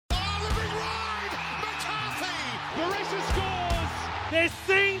Marissa scores! There's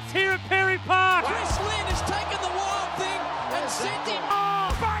scenes here at Perry Park! Chris Lynn has taken the wild thing and sent him.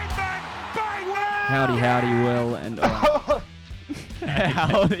 Oh, Bateman! Bateman! Howdy, Will, and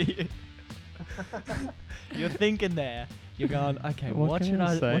Howdy. You're thinking there. You're going, okay, what should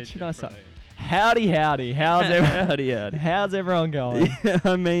I say? Howdy. How's everyone going? Yeah,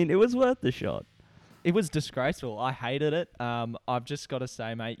 I mean, it was worth the shot. It was disgraceful. I hated it. I've just got to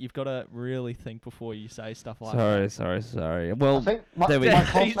say, mate, you've got to really think before you say stuff like that. Sorry. Well, I think my there we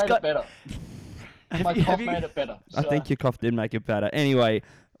cough go. made it better. My cough made it better. I think your cough did make it better. Anyway,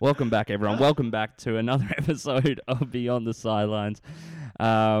 welcome back, everyone. Welcome back to another episode of Beyond the Sidelines.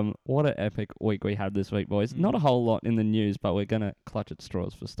 What an epic week we had this week, boys. Not a whole lot in the news, but we're going to clutch at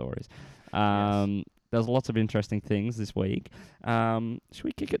straws for stories. Yes. There's lots of interesting things this week. Should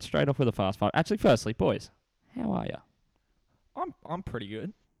we kick it straight off with a fast five? Actually, firstly, boys, how are you? I'm pretty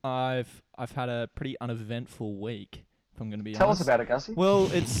good. I've had a pretty uneventful week, if I'm going to be Tell honest. us about it, Gussie. Well,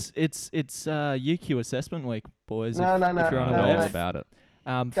 it's UQ assessment week, boys. No, if you're I know unaware. all about it.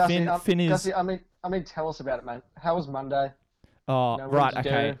 Gussie, Finn is. Gussie, I mean, tell us about it, mate. How was Monday? Oh, what right. did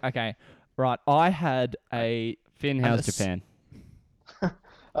you Okay. Right. I had a. Finn, how's Japan?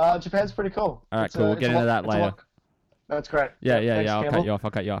 Japan's pretty cool. All right, cool. We'll get into that later. That's great. Yeah. Thanks, I'll Campbell.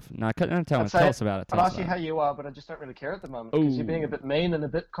 cut you off. No, tell I'd say- us about it. I'd ask you how you are, but I just don't really care at the moment because you're being a bit mean and a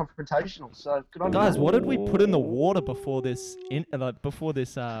bit confrontational. So good on Guys, you. what did we put in the water before this?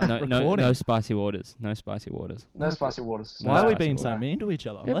 Recording? No spicy waters. No spicy waters. No spicy waters. Why are we spicy being water. so mean to each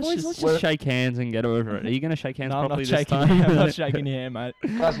other? Yeah, boys, let's We're- just shake hands and get over it. Are you going to shake hands No, I'm properly not this shaking. time? I'm not shaking your hand, mate.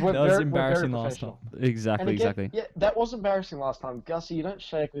 Guys, we're That was very, embarrassing we're very last time. professional. Exactly, And again, exactly. Yeah, that was embarrassing last time. Gussie, you don't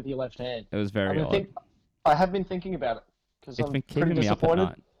shake with your left hand. It was very odd. I have been thinking about it because It's I'm been pretty keeping me up at disappointed.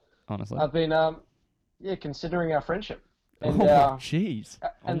 night, honestly. I've been, considering our friendship and Oh, our jeez.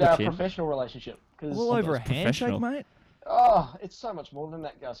 On the our chin. professional relationship. 'Cause- All over a professional. handshake, mate. Oh, it's so much more than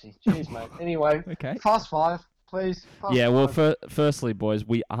that, Gussie. Jeez, mate. Anyway, Okay. fast five, please. Fast Yeah, well, five. firstly, boys,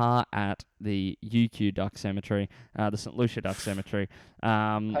 we are at the UQ Duck Cemetery, the St. Lucia Duck Cemetery,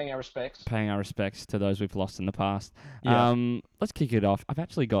 paying our respects. paying our respects to those we've lost in the past. Yeah. Let's kick it off. I've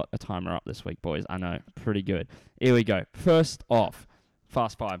actually got a timer up this week, boys. I know, pretty good. Here we go. First off,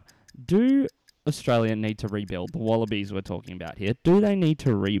 fast five. Do Australia need to rebuild? The Wallabies we're talking about here. Do they need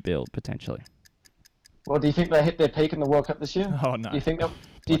to rebuild, potentially? Well, do you think they hit their peak in the World Cup this year? Oh, no. Do you think that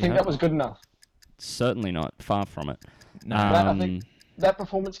Bloody hell. that was good enough? Certainly not. Far from it. No. I think that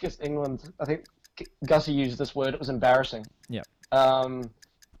performance against England, I think Gussie used this word, it was embarrassing. Yep.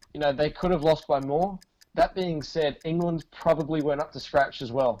 They could have lost by more. That being said, England probably weren't up to scratch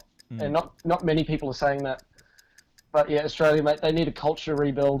as well. And not many people are saying that. But yeah, Australia, mate, they need a culture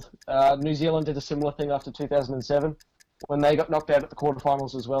rebuild. New Zealand did a similar thing after 2007 when they got knocked out at the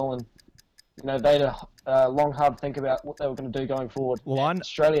quarterfinals as well. And, they had a long, hard think about what they were going to do going forward. Well,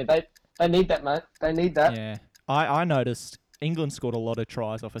 Australia, they need that, mate. They need that. Yeah. I noticed England scored a lot of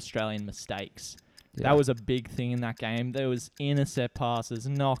tries off Australian mistakes. Yeah. That was a big thing in that game. There was intercept passes,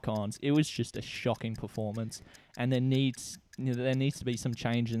 knock-ons. It was just a shocking performance. And there needs to be some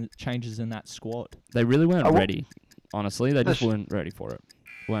changes in that squad. They really weren't ready. Honestly, they just The weren't ready for it.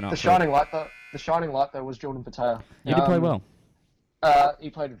 Weren't up The for it. shining light though was Jordan Pateo. He did play well. He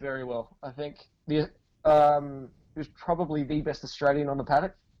played very well. I think he was probably the best Australian on the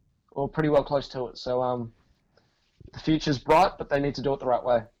paddock, or pretty well close to it. So the future's bright, but they need to do it the right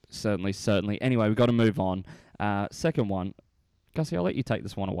way. Certainly. Anyway, we've got to move on. Second one, Gussie, I'll let you take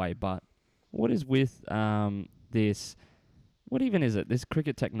this one away. But what is with this? What even is it? This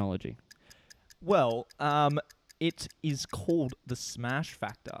cricket technology. Well, it is called the smash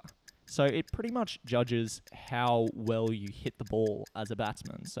factor. So it pretty much judges how well you hit the ball as a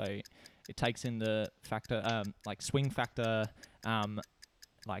batsman. So it takes in the factor, like swing factor,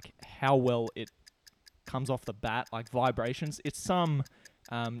 like how well it comes off the bat, like vibrations. It's some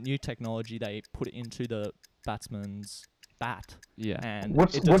new technology they put into the batsman's bat. Yeah. And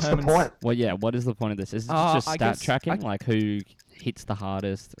What's it the determines- point? Well, yeah. What is the point of this? Is it I just stat guess- tracking, like who hits the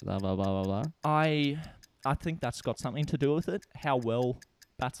hardest? Blah blah blah blah blah. I think that's got something to do with it. How well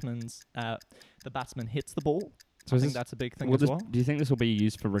the batsman hits the ball. So I is think this- that's a big thing Will as this- well. Do you think this will be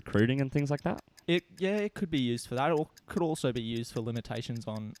used for recruiting and things like that? It could be used for that, or could also be used for limitations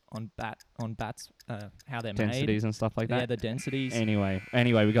on bats, how they're Densities made. and stuff like Yeah, that. the densities. Anyway,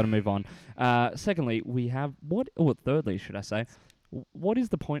 we got to move on. Secondly, we have thirdly, should I say? What is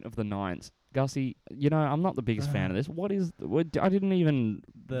the point of the nines, Gussie? I'm not the biggest fan of this. I didn't even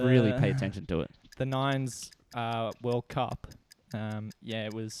really pay attention to it. The Nines World Cup.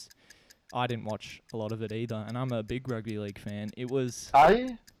 It was. I didn't watch a lot of it either, and I'm a big rugby league fan. It was. Are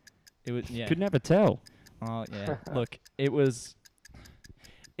you? It was. Yeah. Could never tell. Oh yeah. Look, it was.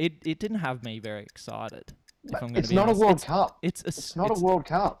 It didn't have me very excited. If I'm gonna It's be not a honest. World Cup. It's Not a World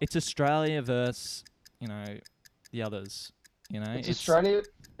Cup. It's Australia versus the others. It's Australia.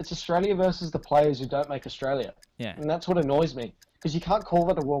 It's Australia versus the players who don't make Australia, Yeah. and that's what annoys me because you can't call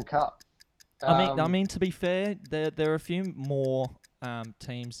that a World Cup. I mean, to be fair, there are a few more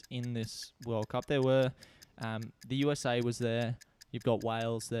teams in this World Cup. There were the USA was there. You've got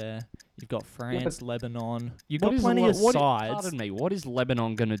Wales there. You've got France, Lebanon. You've got plenty of sides. Pardon me. What is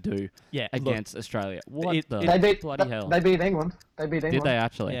Lebanon going to do against Australia? What They beat bloody hell? They beat England. They beat England. Did they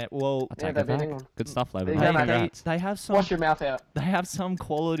actually? Yeah, well, I take they it beat back. England. Good stuff, There Lebanon. you go, mate. Congrats. they have some. Wash your mouth out. They have some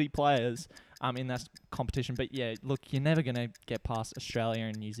quality players in that competition, but yeah, look, you're never going to get past Australia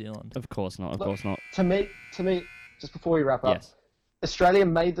and New Zealand. Of course not. Of Look, course not. To me, just before we wrap up, Yes. Australia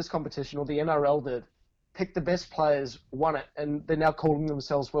made this competition, or the NRL did, picked the best players, won it, and they're now calling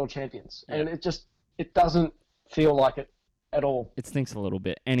themselves world champions. And it doesn't feel like it at all. It stinks a little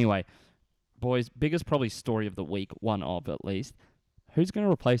bit. Anyway, boys, biggest probably story of the week, one of at least. Who's going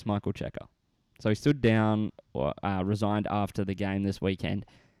to replace Michael Checker? So he stood down or resigned after the game this weekend.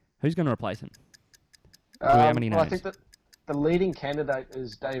 Who's going to replace him? Do we have any names? I think that the leading candidate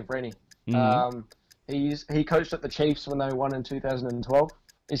is Dave Rennie. Mhm. He coached at the Chiefs when they won in 2012.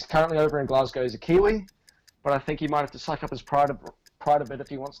 He's currently over in Glasgow. He's a Kiwi, but I think he might have to suck up his pride a bit if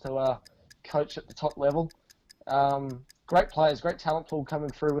he wants to coach at the top level. Great players, great talent pool coming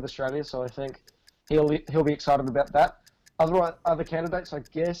through with Australia, so I think he'll be excited about that. Other candidates, I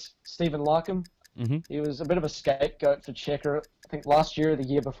guess, Stephen Larkham. Mm-hmm. He was a bit of a scapegoat for Checker, I think last year or the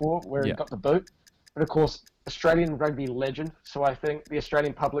year before, where he got the boot. But of course, Australian rugby legend, so I think the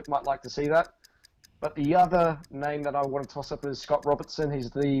Australian public might like to see that. But the other name that I want to toss up is Scott Robertson.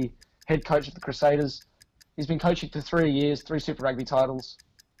 He's the head coach of the Crusaders. He's been coaching for 3 years, 3 Super Rugby titles.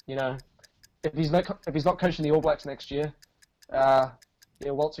 If he's not coaching the All Blacks next year,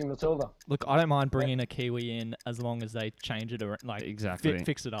 waltzing Matilda. Look, I don't mind bringing a Kiwi in as long as they change it or Exactly.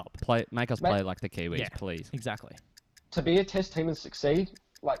 fix it up. Make us play like the Kiwis, please. Exactly. To be a Test team and succeed,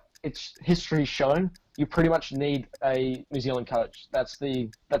 like it's history shown, you pretty much need a New Zealand coach. That's a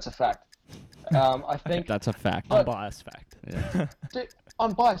fact. I think That's a fact. Unbiased fact. Yeah.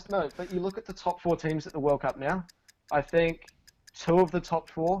 I'm biased, no, but you look at the top 4 teams at the World Cup now. I think 2 of the top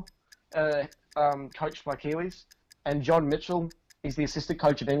 4 are coached by Kiwis, and John Mitchell, he's the assistant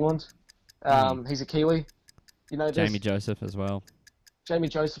coach of England. He's a Kiwi. Jamie Joseph as well. Jamie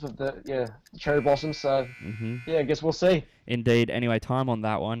Joseph of the Cherry Blossoms. So Mm-hmm. I guess we'll see. Indeed. Anyway, time on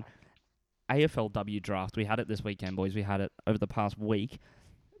that one. AFLW draft. We had it this weekend, boys. We had it over the past week.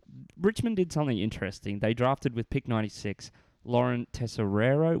 Richmond did something interesting. They drafted with pick 96 Lauren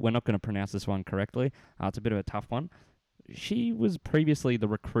Tesoriero. We're not going to pronounce this one correctly. It's a bit of a tough one. She was previously the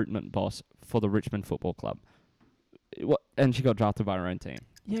recruitment boss for the Richmond Football Club. And she got drafted by her own team.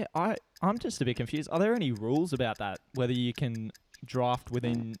 Yeah, I'm just a bit confused. Are there any rules about that? Whether you can draft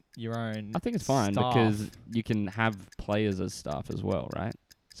within your own I think it's fine staff? because you can have players as staff as well, right?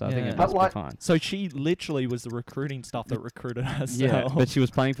 So I think Yeah. it But must be fine. So she literally was the recruiting staff that recruited herself. Yeah, but she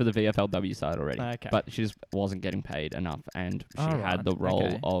was playing for the VFLW side already. Okay. But she just wasn't getting paid enough, and she Alright, had the role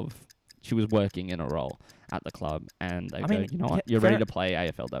okay. of... She was working in a role at the club, and they I go, mean, you know what, yeah, you're ready fair- to play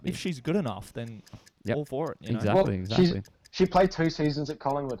AFLW. if she's good enough, then Yep. all for it. You know? Exactly, Well, exactly. She played 2 seasons at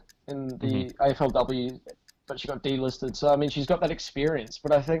Collingwood in the AFLW, but she got delisted. So, I mean, she's got that experience.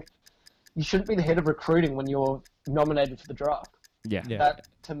 But I think you shouldn't be the head of recruiting when you're nominated for the draft. Yeah. Yeah. That,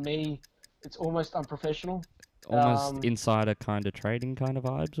 to me, it's almost unprofessional. Almost insider kind of trading kind of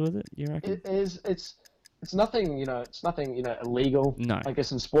vibes with it, you reckon? It is. It's nothing. It's nothing. Illegal. No. I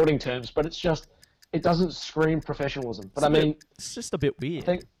guess in sporting terms, but it's just it doesn't scream professionalism. But I mean, It's just a bit I weird.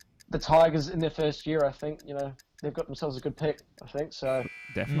 think the Tigers in their first year, I think they've got themselves a good pick. I think so.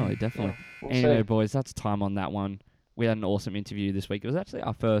 Definitely, definitely. We'll Anyway, see. boys, that's time on that one. We had an awesome interview this week. It was actually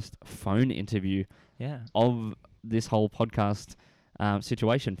our first phone interview Yeah. of this whole podcast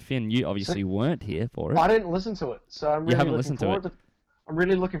situation. Finn, you obviously weren't here for it. I didn't listen to it, so I'm You really haven't looking listened to forward I'm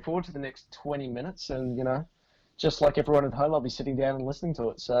really looking forward to the next 20 minutes, and just like everyone at home, I'll be sitting down and listening to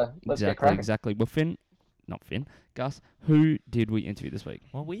it. So let's get cracking. Exactly. Well, Gus, who did we interview this week?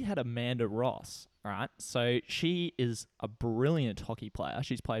 Well, we had Amanda Ross, right? So she is a brilliant hockey player.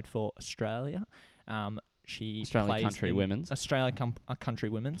 She's played for Australia. She Australian plays Country in Women's. Australian Country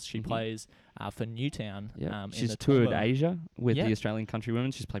Women's. She Mhm. plays for Newtown. Yeah, in she's the toured Toowoomba. Asia with Yeah. the Australian Country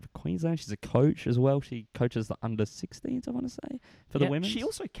Women. She's played for Queensland. She's a coach as well. She coaches the under-16s, I want to say, for the women, She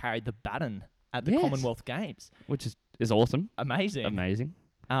also carried the baton at the Yes. Commonwealth Games. which is awesome, Amazing. amazing.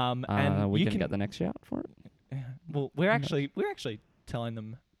 And We you can can get the next shout for it. Well, we're actually telling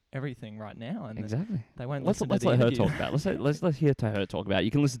them everything right now, and Exactly. they won't Let's listen to let the her interview. talk about it. Let's hear her talk about it.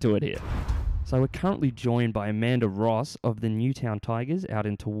 You can listen to it here. So we're currently joined by Amanda Ross of the Newtown Tigers out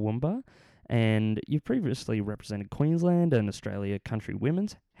in Toowoomba, and you've previously represented Queensland and Australia Country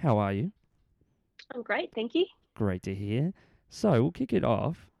Women's. How are you? I'm great, thank you. Great to hear. So we'll kick it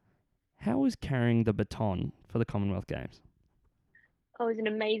off. How was carrying the baton for the Commonwealth Games? It was an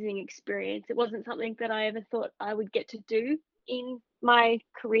amazing experience. It wasn't something that I ever thought I would get to do in my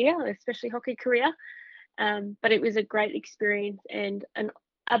career, especially hockey career. But it was a great experience and an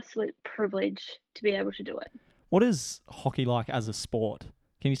absolute privilege to be able to do it. What is hockey like as a sport?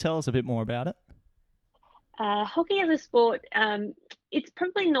 Can you tell us a bit more about it? Hockey as a sport, it's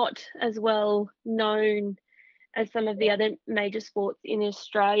probably not as well known as some of the other major sports in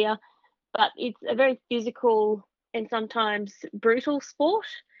Australia, but it's a very physical and sometimes brutal sport.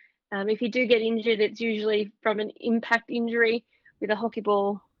 If you do get injured, it's usually from an impact injury with a hockey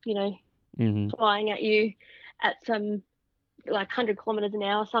ball, flying at you at some like 100 kilometres an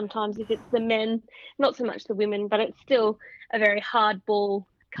hour. Sometimes if it's the men, not so much the women, but it's still a very hard ball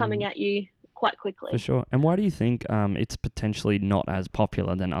coming at you quite quickly. For sure. And why do you think it's potentially not as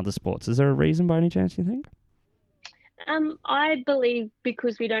popular than other sports? Is there a reason by any chance, you think? I believe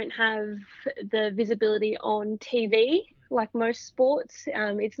because we don't have the visibility on TV like most sports.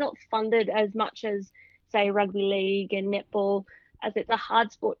 It's not funded as much as, say, rugby league and netball, as it's a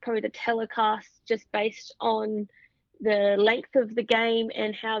hard sport probably to telecast just based on the length of the game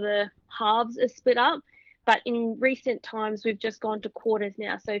and how the halves are split up. But in recent times, we've just gone to quarters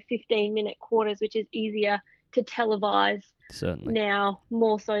now, so 15-minute quarters, which is easier to televise Certainly. now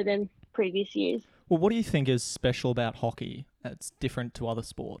more so than previous years. Well, what do you think is special about hockey that's different to other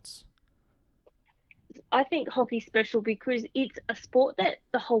sports? I think hockey's special because it's a sport that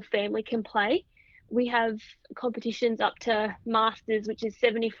the whole family can play. We have competitions up to Masters, which is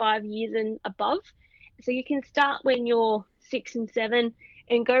 75 years and above. So you can start when you're 6 and 7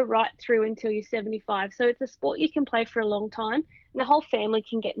 and go right through until you're 75. So it's a sport you can play for a long time, and the whole family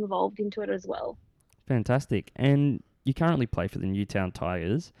can get involved into it as well. Fantastic. And you currently play for the Newtown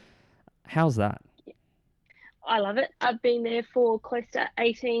Tigers. How's that? I love it. I've been there for close to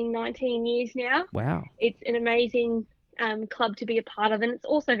 18, 19 years now. Wow. It's an amazing club to be a part of, and it's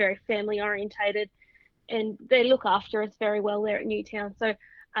also very family orientated, and they look after us very well there at Newtown. So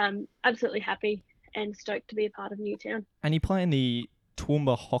I'm absolutely happy and stoked to be a part of Newtown. And you play in the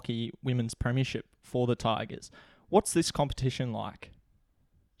Toowoomba Hockey Women's Premiership for the Tigers. What's this competition like?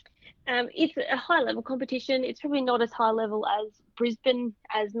 It's a high-level competition. It's probably not as high level as Brisbane,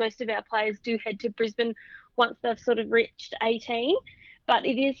 as most of our players do head to Brisbane once they've sort of reached 18. But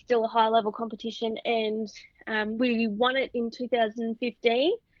it is still a high-level competition, and we won it in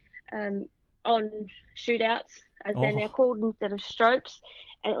 2015 on shootouts, as they're now called, instead of strokes.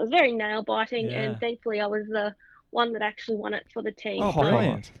 And it was very nail-biting, and thankfully I was the one that actually won it for the team. Oh,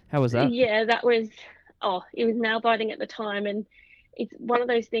 brilliant. How was that? Yeah, it was nail-biting at the time, and it's one of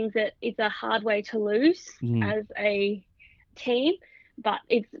those things that it's a hard way to lose as a team, but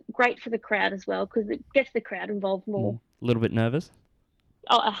it's great for the crowd as well because it gets the crowd involved more. A little bit nervous?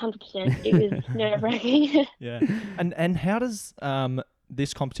 Oh, 100%. It was nerve-wracking. Yeah. And how does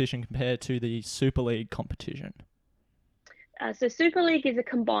this competition compare to the Super League competition? So Super League is a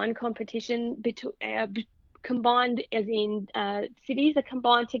combined competition, combined as in cities are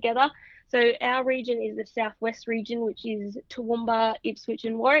combined together. So our region is the Southwest region, which is Toowoomba, Ipswich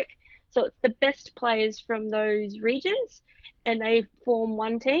and Warwick. So it's the best players from those regions, and they form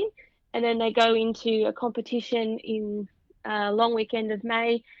one team. And then they go into a competition in long weekend of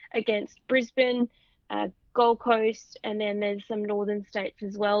May against Brisbane, Gold Coast, and then there's some northern states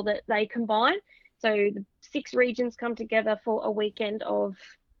as well that they combine. So the 6 regions come together for a weekend of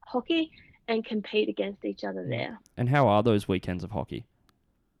hockey and compete against each other there. And how are those weekends of hockey?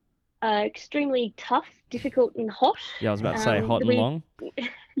 Extremely tough, difficult and hot. Yeah, I was about to say hot and long.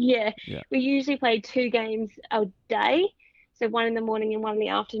 Yeah, Yeah. we usually play 2 games a day. So one in the morning and one in the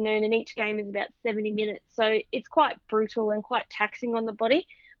afternoon, and each game is about 70 minutes. So it's quite brutal and quite taxing on the body,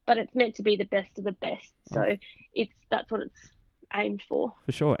 but it's meant to be the best of the best. So that's what it's aimed for.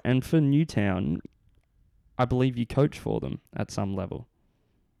 For sure. And for Newtown, I believe you coach for them at some level.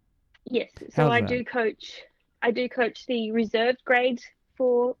 Yes. So How's I that? do coach the reserved grade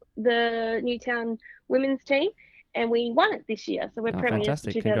for the Newtown women's team, and we won it this year. So we're premiers for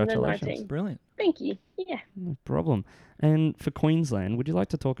fantastic. 2019. Congratulations. Brilliant. Thank you. Yeah. No problem. And for Queensland, would you like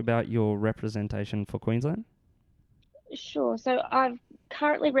to talk about your representation for Queensland? Sure. So I've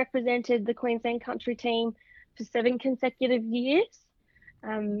currently represented the Queensland country team for 7 consecutive years.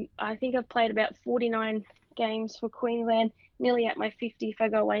 I think I've played about 49 games for Queensland nearly at my 50 if I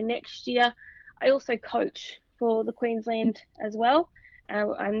go away next year. I also coach for the Queensland as well.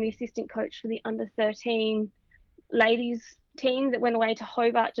 I'm the assistant coach for the under 13 ladies team that went away to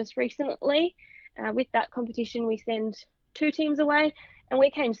Hobart just recently. With that competition, we send 2 teams away, and we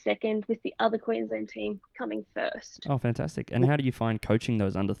came second with the other Queensland team coming first. Oh, fantastic. And how do you find coaching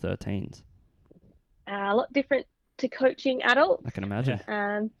those under 13s? A lot different to coaching adults. I can imagine.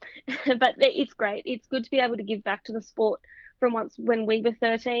 But it's great. It's good to be able to give back to the sport from when we were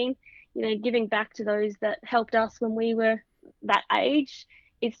 13, giving back to those that helped us when we were that age.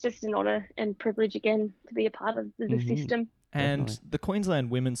 It's just an honour and privilege again to be a part of the system. And Definitely. the Queensland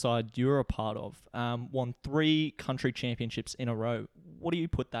women's side you're a part of won 3 country championships in a row. What do you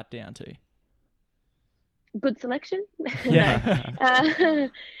put that down to? Good selection. Yeah.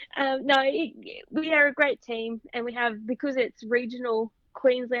 We are a great team, and we have, because it's regional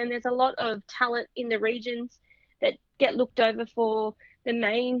Queensland, there's a lot of talent in the regions that get looked over for the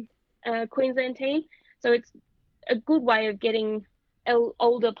main Queensland team. So it's a good way of getting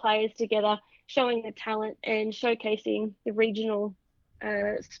older players together, showing the talent and showcasing the regional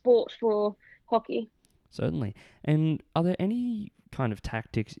sport for hockey. Certainly. And are there any kind of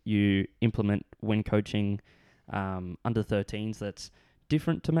tactics you implement when coaching under 13s that's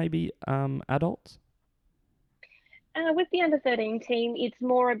different to maybe adults? With the under 13 team, it's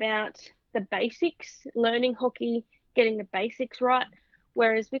more about the basics, learning hockey, getting the basics right.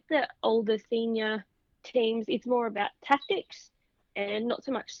 Whereas with the older senior teams, it's more about tactics and not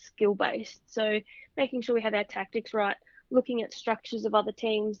so much skill based. So making sure we have our tactics right, looking at structures of other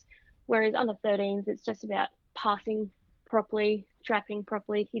teams. Whereas under 13s, it's just about passing properly, trapping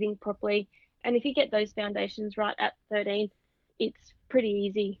properly, hitting properly. And if you get those foundations right at 13, it's pretty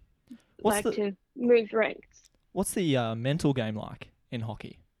easy to move ranks. What's the mental game like in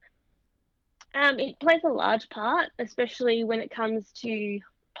hockey? It plays a large part, especially when it comes to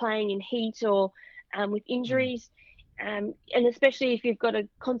playing in heat or with injuries. And especially if you've got to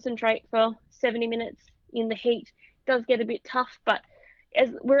concentrate for 70 minutes in the heat, it does get a bit tough. But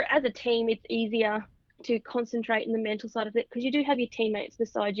as a team, it's easier to concentrate in the mental side of it, because you do have your teammates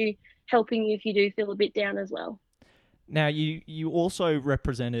beside you helping you if you do feel a bit down as well. Now, you also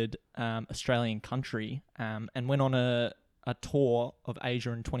represented Australian country and went on a tour of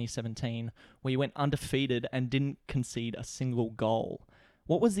Asia in 2017 where you went undefeated and didn't concede a single goal.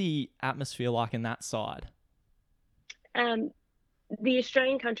 What was the atmosphere like in that side? The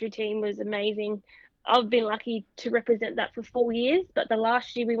Australian country team was amazing. I've been lucky to represent that for 4 years, but the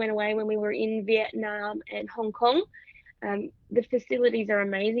last year we went away when we were in Vietnam and Hong Kong. The facilities are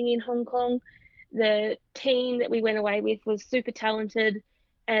amazing in Hong Kong. The team that we went away with was super talented,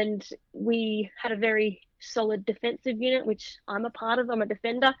 and we had a very solid defensive unit, which I'm a part of. I'm a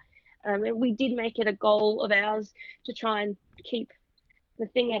defender. And we did make it a goal of ours to try and keep the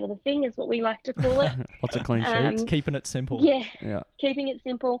thing out of the thing, is what we like to call it. Lots of clean sheets. Keeping it simple. Yeah. Keeping it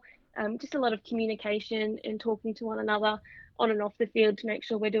simple. Just a lot of communication and talking to one another on and off the field to make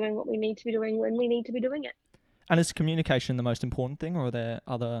sure we're doing what we need to be doing when we need to be doing it. And is communication the most important thing, or are there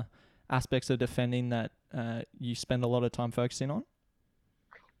other aspects of defending that you spend a lot of time focusing on?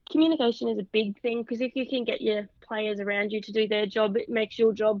 Communication is a big thing, because if you can get your players around you to do their job, it makes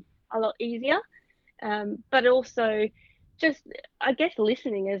your job a lot easier. But also just, I guess,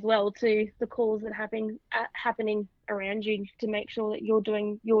 listening as well to the calls that are happening around you to make sure that you're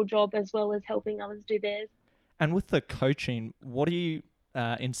doing your job as well as helping others do theirs. And with the coaching, what do you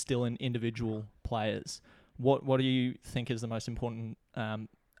instill in individual players? What do you think is the most important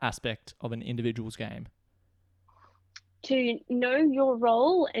aspect of an individual's game? To know your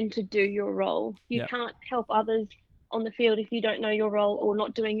role and to do your role. You can't help others on the field if you don't know your role or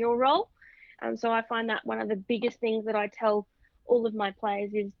not doing your role. So I find that one of the biggest things that I tell all of my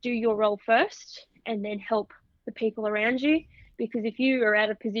players is do your role first and then help the people around you. Because if you are out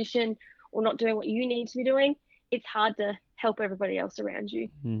of position or not doing what you need to be doing, it's hard to help everybody else around you.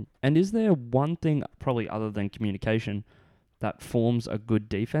 And is there one thing, probably other than communication, that forms a good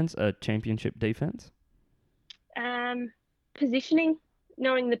defense, a championship defense? Positioning,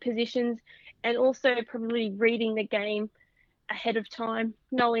 knowing the positions, and also probably reading the game ahead of time,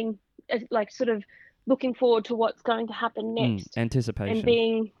 knowing, sort of looking forward to what's going to happen next. Anticipation. And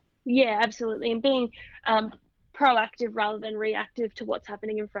being, absolutely, and being proactive rather than reactive to what's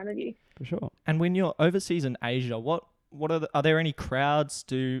happening in front of you. For sure. And when you're overseas in Asia, are there any crowds?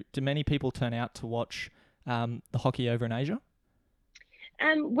 Do many people turn out to watch the hockey over in Asia?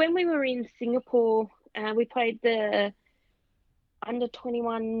 When we were in Singapore, we played the under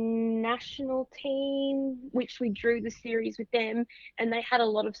 21 national team, which we drew the series with them, and they had a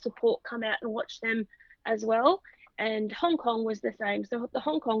lot of support come out and watch them as well. and Hong Kong was the same. So the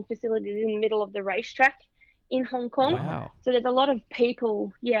Hong Kong facility is in the middle of the racetrack in Hong Kong. Wow. So there's a lot of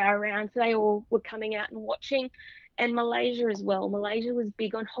people, around. So they all were coming out and watching. And Malaysia as well. Malaysia was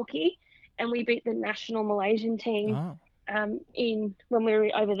big on hockey, and we beat the national Malaysian team in when we were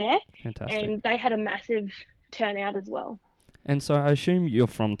over there. Fantastic. And they had a massive turnout as well. And so I assume you're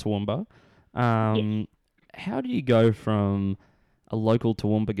from Toowoomba. Yes. How do you go from a local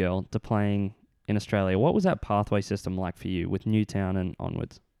Toowoomba girl to playing in Australia? What was that pathway system like for you with Newtown and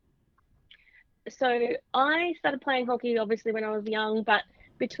onwards? So I started playing hockey obviously when I was young, but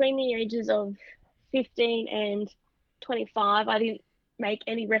between the ages of 15 and 25, I didn't make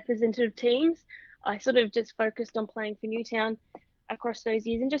any representative teams. I sort of just focused on playing for Newtown across those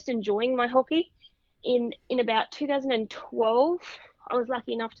years and just enjoying my hockey. In about 2012, I was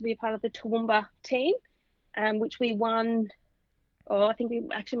lucky enough to be a part of the Toowoomba team, which we won. I think we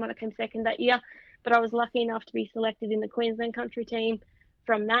actually might have come second that year, but I was lucky enough to be selected in the Queensland country team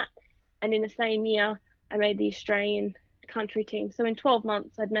from that. And in the same year, I made the Australian country team. So in 12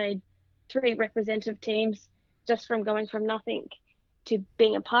 months, I'd made 3 representative teams just from going from nothing to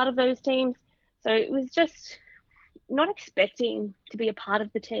being a part of those teams. So it was just not expecting to be a part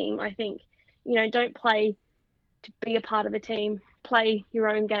of the team. I think, don't play to be a part of a team, play your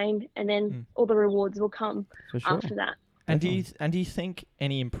own game, and then all the rewards will come after that. And do you think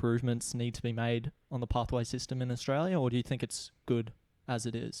any improvements need to be made on the pathway system in Australia, or do you think it's good as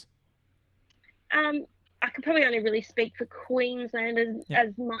it is? I could probably only really speak for Queensland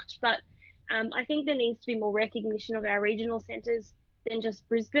as much, but I think there needs to be more recognition of our regional centres than just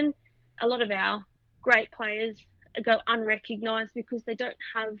Brisbane. A lot of our great players go unrecognised because they don't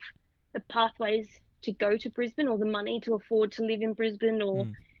have the pathways to go to Brisbane or the money to afford to live in Brisbane or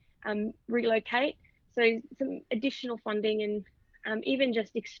relocate. So some additional funding and even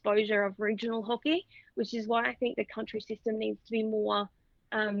just exposure of regional hockey, which is why I think the country system needs to be more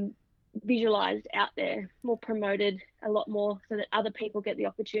visualised out there, more promoted a lot more so that other people get the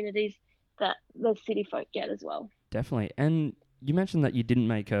opportunities that the city folk get as well. Definitely. And you mentioned that you didn't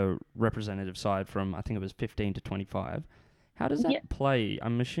make a representative side from, I think it was 15 to 25. How does that play?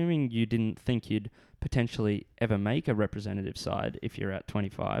 I'm assuming you didn't think you'd potentially ever make a representative side if you're at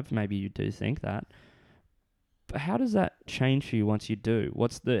 25. Maybe you do think that. But how does that change for you once you do?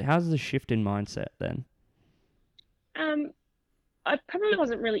 How's the shift in mindset then? I probably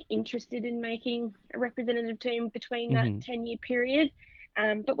wasn't really interested in making a representative team between that 10-year period.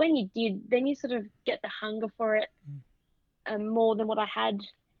 But when you did, then you sort of get the hunger for it more than what I had.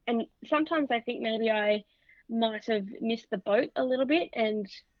 And sometimes I think maybe I might have missed the boat a little bit and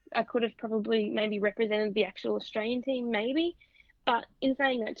I could have probably maybe represented the actual Australian team maybe. But in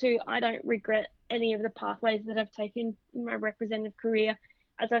saying that too, I don't regret any of the pathways that I've taken in my representative career,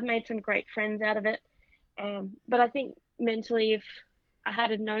 as I've made some great friends out of it. But I think mentally, if I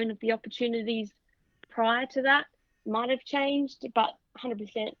had known of the opportunities prior to that, might have changed, but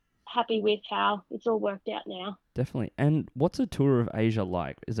 100% happy with how it's all worked out now. Definitely. And what's a tour of Asia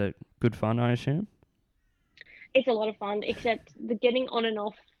like? Is it good fun, I assume? It's a lot of fun, except the getting on and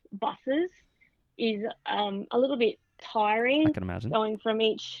off buses is a little bit tiring. I can imagine. Going from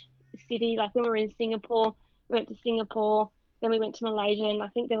each city, like when we were in Singapore, we went to Singapore, then we went to Malaysia, and I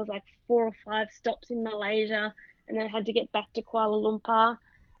think there was like 4 or 5 stops in Malaysia, and then I had to get back to Kuala Lumpur.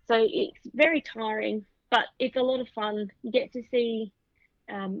 So it's very tiring, but it's a lot of fun. You get to see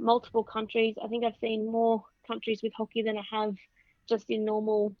multiple countries. I think I've seen more countries with hockey than I have just in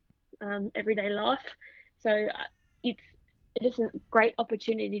normal everyday life. So it's just a great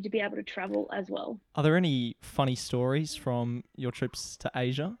opportunity to be able to travel as well. Are there any funny stories from your trips to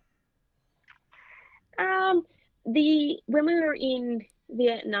Asia? When we were in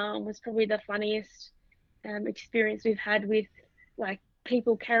Vietnam was probably the funniest experience we've had with like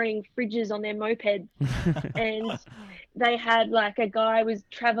people carrying fridges on their mopeds. And they had like a guy was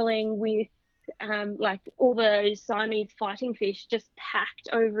traveling with like all those Siamese fighting fish just packed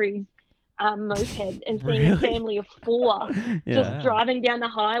over his moped, and seeing a family of 4 just driving down the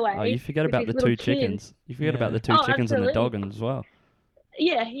highway. Oh, you forget about the 2 chickens. You forget about the 2 chickens and the dog as well.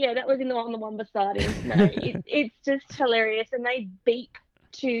 Yeah, that was on the one beside him. No, it's just hilarious, and they beep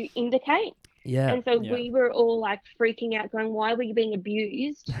to indicate. Yeah. And so we were all like freaking out, going, "Why were you being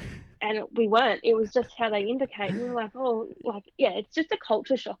abused?" And we weren't. It was just how they indicate. And we were like, "Oh, like it's just a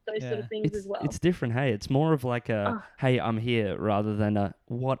culture shock. Those sort of things as well." It's different. Hey, it's more of like a "Hey, I'm here," rather than a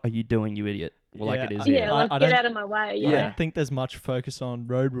 "What are you doing, you idiot?" Well, like it is. Yeah, like get out of my way. Yeah. I don't think there's much focus on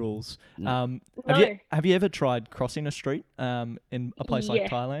road rules. No. Have you ever tried crossing a street in a place like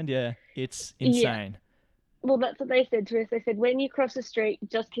Thailand? Yeah, it's insane. Well, that's what they said to us. They said, when you cross the street,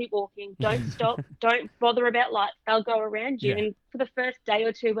 just keep walking. Don't stop. Don't bother about lights. They'll go around you. Yeah. And for the first day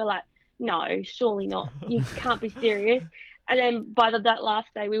or two, we're like, no, surely not. You can't be serious. And then by that last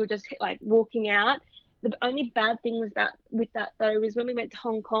day, we were just like walking out. The only bad thing with that though was when we went to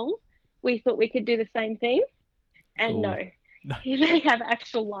Hong Kong, we thought we could do the same thing, and Ooh. no. They have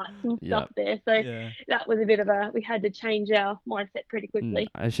actual lights and stuff there. So Yeah. that was a bit of we had to change our mindset pretty quickly.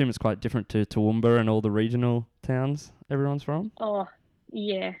 I assume it's quite different to Toowoomba and all the regional towns everyone's from. Oh,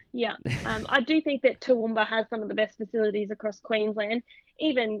 yeah. I do think that Toowoomba has some of the best facilities across Queensland,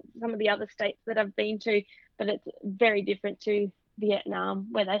 even some of the other states that I've been to, but it's very different to Vietnam,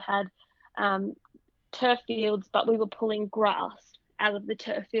 where they had turf fields, but we were pulling grass out of the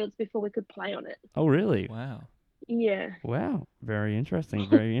turf fields before we could play on it. Oh, really? Wow. Yeah. Wow. Very interesting.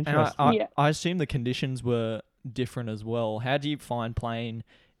 Very And interesting. Yeah. I assume the conditions were different as well. How do you find playing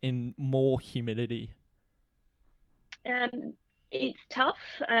in more humidity? It's tough.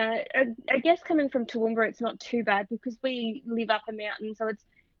 I guess coming from Toowoomba, it's not too bad because we live up a mountain, so it's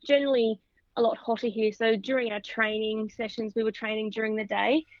generally a lot hotter here. So during our training sessions, we were training during the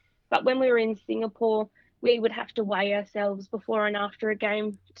day, but when we were in Singapore, we would have to weigh ourselves before and after a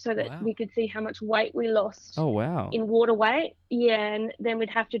game so that Wow. we could see how much weight we lost Oh, wow. in water weight. Yeah, and then we'd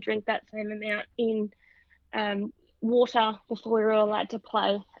have to drink that same amount in water before we were allowed to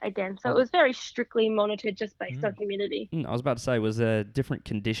play again. So it was very strictly monitored just based on humidity. I was about to say, was there different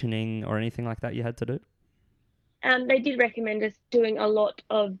conditioning or anything like that you had to do? They did recommend us doing a lot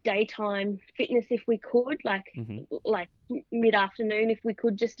of daytime fitness if we could, like mid-afternoon if we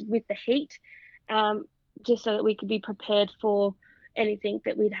could, just with the heat, just so that we could be prepared for anything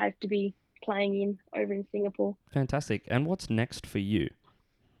that we'd have to be playing in over in Singapore. Fantastic. And what's next for you?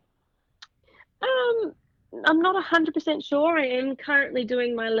 I'm not 100% sure. I am currently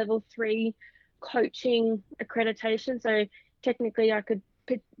doing my level 3 coaching accreditation, so technically I could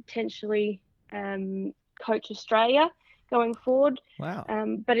potentially coach Australia going forward. Wow.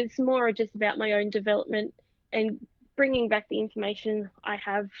 But it's more just about my own development and bringing back the information I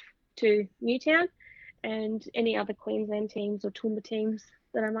have to Newtown and any other Queensland teams or Toowoomba teams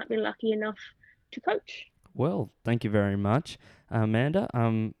that I might be lucky enough to coach. Well, thank you very much, Amanda.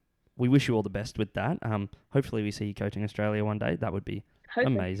 We wish you all the best with that. Hopefully we see you coaching Australia one day. That would be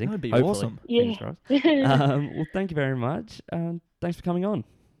Hoping. amazing. That would be Hopefully. awesome. Fingers Yeah. crossed. Well, thank you very much. Thanks for coming on.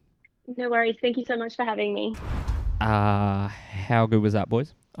 No worries. Thank you so much for having me. How good was that,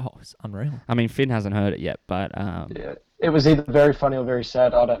 boys? Oh, it's unreal. I mean, Finn hasn't heard it yet, but Yeah, it was either very funny or very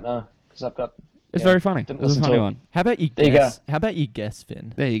sad. I don't know because I've got. it's yeah, very funny. It didn't was a listen funny to it. one. How about you There you guess? How about you guess,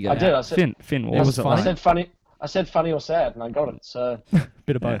 Finn? There you go. I did, I said- Finn, what It was was it funny. I like? said funny. I said funny or sad, and I got it. So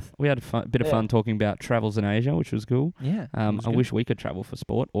Bit of Yeah, both. we had a bit of Yeah. fun talking about travels in Asia, which was cool. Yeah. I it was good. wish we could travel for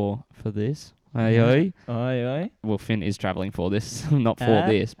sport or for this. Aye, Yeah. aye. Aye, aye. Well, Finn is travelling for this, not for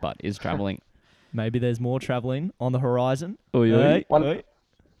this, but is travelling. Maybe there's more travelling on the horizon. Oi, oi. Aye, One- aye.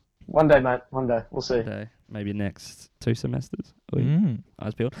 one day, mate. One day, we'll see. Maybe next 2 semesters. Oi. Mm.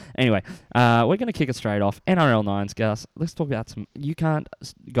 Eyes peeled. Anyway, we're going to kick it straight off. NRL 9s, Gus. Let's talk about some. You can't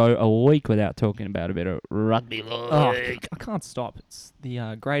go a week without talking about a bit of rugby Oh, league I can't stop. It's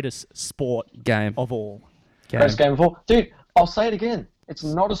the greatest sport game. of all. Best game before, dude. I'll say it again. It's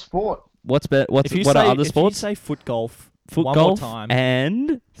not a sport. What If you are say, other if sports? you say foot golf, Foot one golf more time.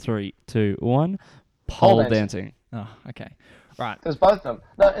 and 3, 2, 1. Pole dancing. Oh, okay. Right. There's both of them.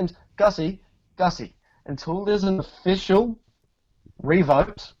 No, and Gussie, until there's an official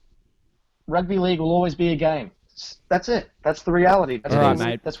revote, rugby league will always be a game. That's it. That's the reality. That's, All where right, we,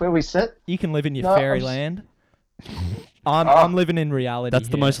 mate. that's where we sit. You can live in your No, I'm fairyland. I'm Oh. I'm living in reality. That's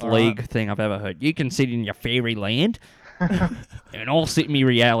the here, most all right? league thing I've ever heard. You can sit in your fairyland and I'll sit in me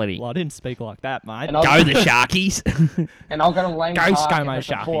reality. Well, I didn't speak like that, mate. And I'll, Go the Sharkies. and I'll go to Lane Go Park ScoMo and have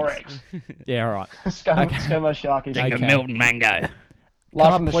the Sharkies. 4X. Yeah, all right. ScoMo Okay. Sharkies. Drink Okay. a Milton Mango. Live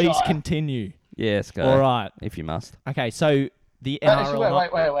Can from I the please Shire. continue? Yes, go. All right. If you must. Okay, so the Actually,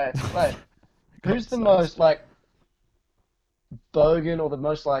 NRL. wait. Who's the most, like, bogan or the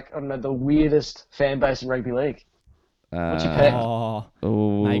most, like, I don't know, the weirdest fan base in rugby league? What's your pick? Oh,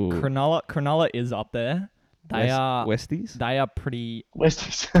 Ooh. mate, Cronulla is up there. They are Westies? they are pretty.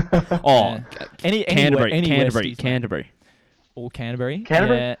 Westies. Oh, Any Canterbury. any Canterbury. Westies, mate. Canterbury. Or Canterbury.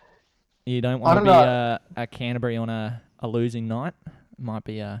 Canterbury? Yeah, you don't I want to don't be know. a Canterbury on a losing night. Might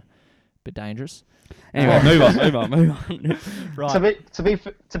be a bit dangerous. Anyway, move on. Right.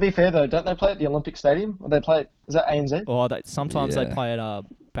 To be fair though, don't they play at the Olympic Stadium? Or they play? Is that ANZ? Or sometimes they Yeah. play at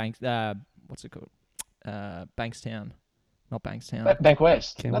Banks. What's it called? Bankstown, not Bankstown. Bank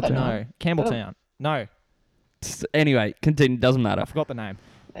West. Campbelltown. No, they don't. No, Campbelltown. No, Anyway, continue. Doesn't matter. I forgot the name.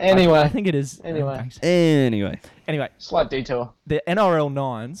 Anyway, I think it is. Anyway. thanks. Anyway, Anyway, slight detour. the NRL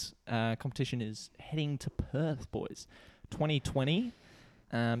Nines competition is heading to Perth, boys. 2020.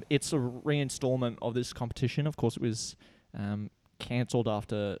 It's a reinstallment of this competition. Of course, it was cancelled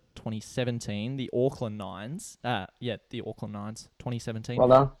after 2017. The Auckland Nines. The Auckland Nines. 2017. Well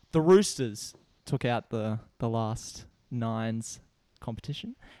done. The Roosters took out the last Nines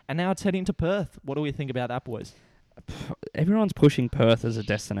competition, and now it's heading to Perth. What do we think about that, boys? everyone's pushing Perth as a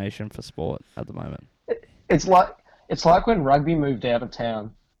destination for sport at the moment. It's like when rugby moved out of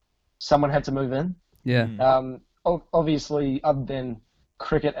town, someone had to move in. Yeah. Obviously, other than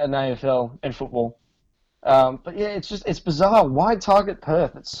cricket and AFL and football. But yeah, it's bizarre. Why target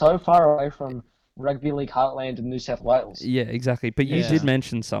Perth? It's so far away from rugby league heartland in New South Wales. Yeah, exactly. But you did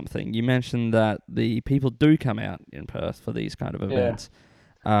mention something. You mentioned that the people do come out in Perth for these kind of events.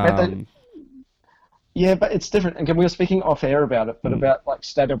 Yeah, but it's different. And we were speaking off air about it, but about like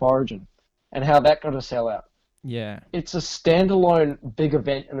State of Origin and how that got a sellout. Yeah. It's a standalone big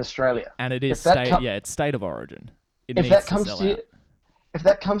event in Australia. And it is it's State of Origin. If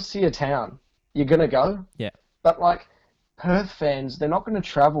that comes to your town, you're gonna go. Yeah. But like Perth fans, they're not going to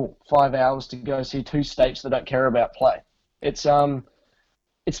travel 5 hours to go see two states that don't care about play. It's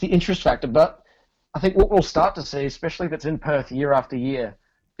the interest factor. But I think what we'll start to see, especially if it's in Perth year after year,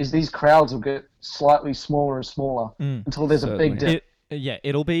 is these crowds will get slightly smaller and smaller until there's a big dip.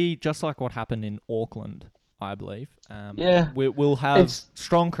 It'll be just like what happened in Auckland, I believe. We'll have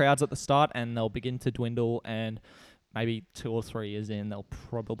strong crowds at the start, and they'll begin to dwindle, and maybe 2 or 3 years in, they'll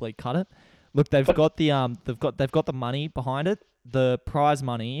probably cut it. Look, they've got the money behind it. The prize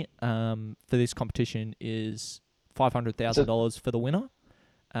money for this competition is $500,000 for the winner.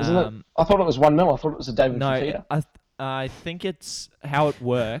 Isn't it? I thought it was $1 million. I thought it was a David Fafita. No, I think it's how it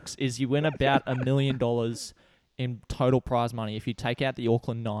works is you win about $1 million in total prize money if you take out the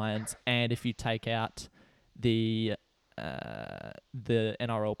Auckland Nines and if you take out the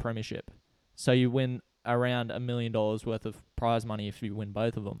NRL Premiership. So you win around $1 million worth of prize money if you win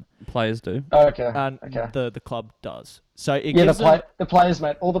both of them. Players do. Oh, okay. Okay. The club does. So it gives the players,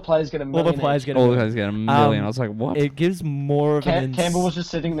 mate. All the players get $1 million. All the players get $1 million. I was like, what? It gives more of Campbell was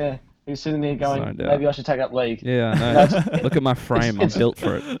just sitting there. He was sitting there going, maybe I should take up league. Yeah, I know. Look at my frame. I'm built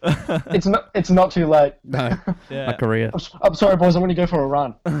for it. It's not too late. No, my career. I'm sorry, boys. I'm going to go for a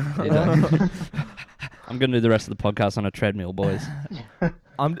run. I'm going to do the rest of the podcast on a treadmill, boys.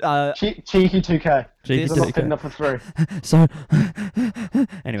 Cheeky 2K. Cheeky 2K. I'm not fitting up for 3. So,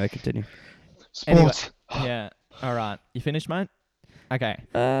 anyway, continue. Sports. Anyway, yeah. All right. You finished, mate? Okay.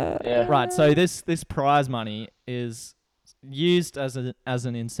 Yeah. Right. So this prize money is used as an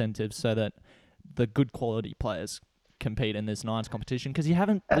incentive so that the good quality players compete in this Nines competition because the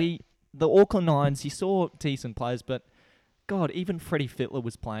Auckland Nines, you saw decent players, but God, even Freddie Fittler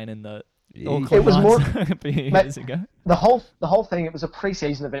was playing in the Auckland it was Nines more a few years ago. The whole thing, it was a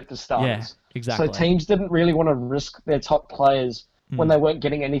pre-season event for starters. Yeah, exactly. So teams didn't really want to risk their top players when they weren't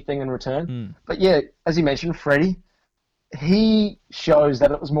getting anything in return. But yeah, as you mentioned, Freddie, he shows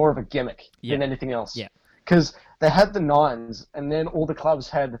that it was more of a gimmick than anything else. Yeah. Because they had the Nines, and then all the clubs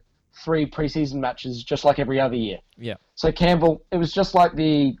had 3 pre-season matches just like every other year. Yeah. So Campbell, it was just like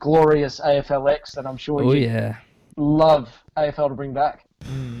the glorious AFLX that I'm sure you love AFL to bring back.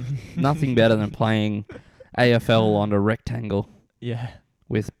 Nothing better than playing AFL on a rectangle. Yeah.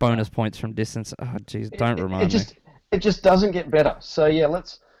 With bonus points from distance. Oh, jeez, don't remind me. It just doesn't get better. So yeah,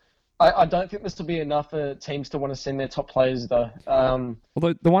 I don't think this will be enough for teams to want to send their top players though.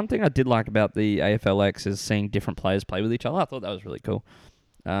 Although the one thing I did like about the AFLX is seeing different players play with each other. I thought that was really cool.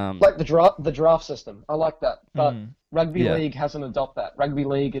 Like the draft system, I like that. But rugby league hasn't adopted that. Rugby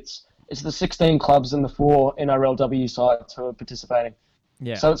league, it's the 16 clubs and the 4 NRLW sides who are participating.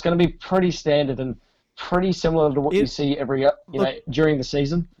 Yeah. So it's going to be pretty standard and pretty similar to what you see every during the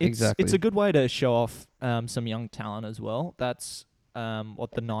season. Exactly. It's a good way to show off some young talent as well. That's what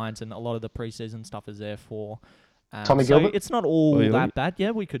the Nines and a lot of the preseason stuff is there for. Tommy Gilbert? It's not all that bad.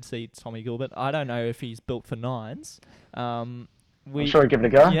 Yeah, we could see Tommy Gilbert. I don't know if he's built for Nines. I'm sure he'd give it a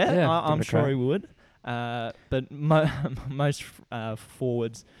go. Yeah, I'm sure he would. But most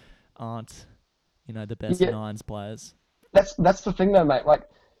forwards aren't, the best Nines players. That's the thing though, mate. Like,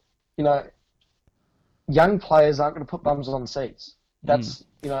 young players aren't going to put bums on seats. That's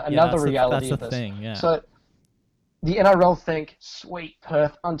another reality of this. That's the thing. Yeah. So the NRL think, sweet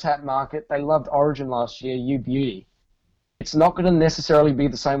Perth untapped market. They loved Origin last year. You beauty. It's not going to necessarily be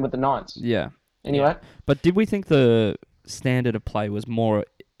the same with the Nines. Yeah. Anyway. But did we think the standard of play was more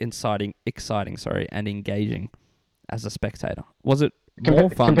exciting, and engaging as a spectator? Was it more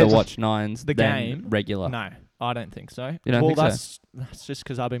fun to watch Nines than regular? No, I don't think so. You don't well, think so? that's just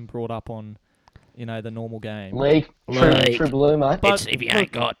because I've been brought up on, the normal game. League, true blue, mate. But if you look,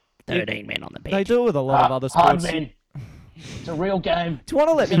 ain't got 13 men on the bench. they do it with a lot of other Hard sports. men. It's a real game. Do you want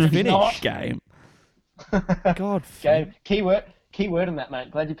to let me It's finish? not. Game. God, Game. Keyword in that,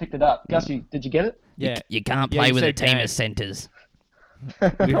 mate. Glad you picked it up. Gussie, did you get it? yeah. You can't Yeah, play you with a said team game. of centres.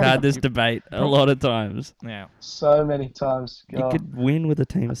 We've had this debate a lot of times. Now, So many times. You God. could win with a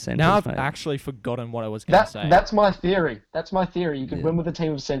team of centres, now I've mate. actually forgotten what I was going to say. That's my theory. You could win with a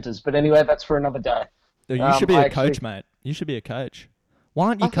team of centres. But anyway, that's for another day. You should be I a coach, actually- mate. You should be a coach. Why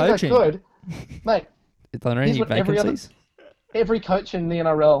aren't you I think coaching? I could. Mate, Is there Here's any what every other- vacancies? every coach in the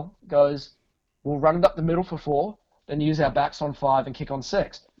NRL goes, we'll run it up the middle for 4, then use our backs on 5 and kick on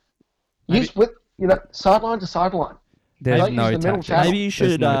 6. Use with, sideline to sideline. There's don't no use the middle tactics. channel. Maybe you There's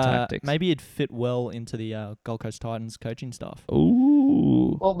should. no tactics. Maybe it'd fit well into the Gold Coast Titans coaching staff.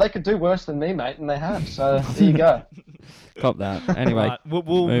 Ooh. Well, they could do worse than me, mate, and they have. So there you go. Cop that. Anyway. Right, we'll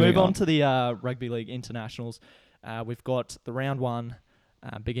moving move on on. to the Rugby League internationals. We've got the round 1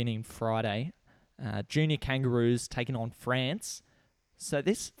 beginning Friday. Junior Kangaroos taking on France. So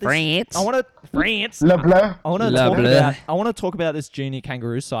this France? I want to France. Le Bleu. I want to La talk bleu. about. I want to talk about this Junior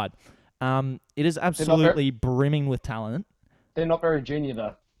Kangaroo side. It is absolutely brimming with talent. They're not very junior,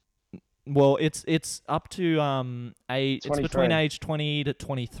 though. Well, it's up to it's 23. between age 20 to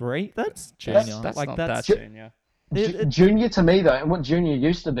 23. That's junior. That's like not that's that junior. Junior to me, though, and what junior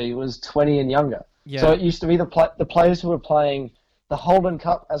used to be was 20 and younger. yeah. So it used to be the players who were playing the Holden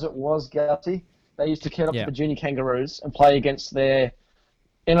Cup, as it was, Gouty. They used to kit up Yeah. to the Junior Kangaroos and play against their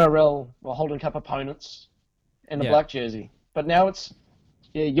NRL or Holden Cup opponents in the Yeah. black jersey. But now it's,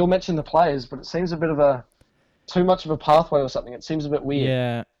 you'll mention the players, but it seems a bit of too much of a pathway or something. It seems a bit weird.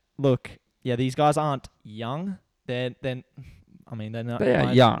 Yeah. Look, these guys aren't young. They're not. They are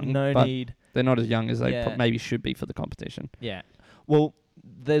like, young, No but- need. They're not as young as they Yeah. maybe should be for the competition. Yeah. Well,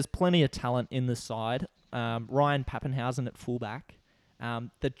 there's plenty of talent in the side. Ryan Pappenhausen at fullback.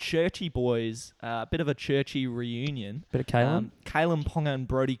 The Churchy boys, a bit of a Churchy reunion. Bit of Kalen. Kalen Ponga and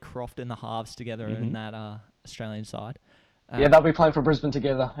Brody Croft in the halves together Mm-hmm. in that Australian side. Yeah, they'll be playing for Brisbane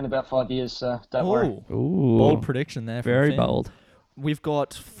together in about 5 years, so don't worry. Ooh, Ooh. bold prediction there. From Very Finn. bold. We've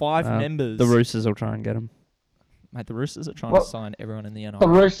got 5 members. The Roosters will try and get them. Mate, the Roosters are trying Well, to sign everyone in the The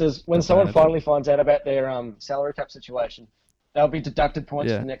NRL. Roosters, when Not someone bad at all. finally finds out about their salary cap situation, they'll be deducted points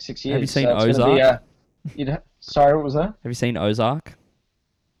Yeah. for the next 6 years. Have you seen so it's gonna Ozark? Be, sorry, what was that? Have you seen Ozark?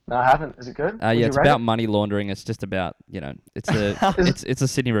 No, I haven't. Is it good? Would Yeah, you it's rate about it? money laundering. It's just about, it's a it's a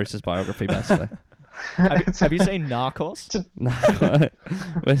Sydney Roosters biography basically. Have you seen Narcos? No,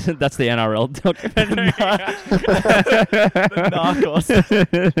 that's the NRL documentary.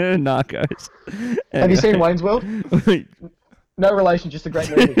 Narcos. Have you seen Wayne's World? No relation, just a great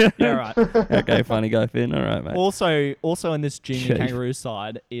movie. Yeah, right. Okay, funny guy, Finn. All right, mate. Also in this junior Chief. Kangaroo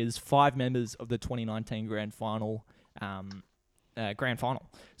side is 5 members of the 2019 grand final.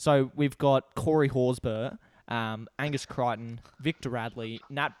 So we've got Corey Horsburgh, Angus Crichton, Victor Radley,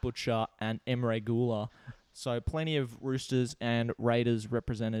 Nat Butcher, and Emre Gula. So plenty of Roosters and Raiders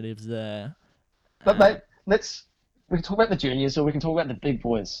representatives there. But mate, we can talk about the juniors or we can talk about the big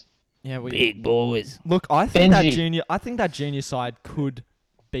boys. Yeah, Big boys. look. I think Benji. that junior side could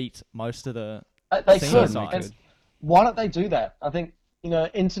beat most of the They senior could. sides. And why don't they do that? I think,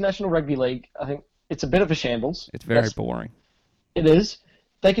 International Rugby League, I think it's a bit of a shambles. It's very boring. It is.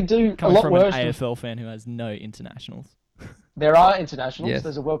 They could do Coming a lot from worse. an AFL fan who has no internationals. There are internationals. Yes.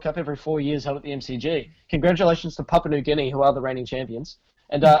 There's a World Cup every 4 years held at the MCG. Congratulations to Papua New Guinea, who are the reigning champions.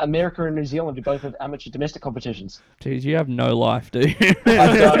 And America and New Zealand, who both have amateur domestic competitions. Jeez, you have no life, do you?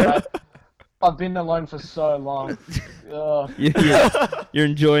 I don't, mate. I've been alone for so long. Ugh. You're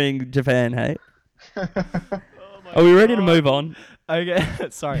enjoying Japan, hey? Are we ready to move on? Okay,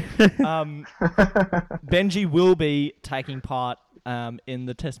 sorry. Benji will be taking part in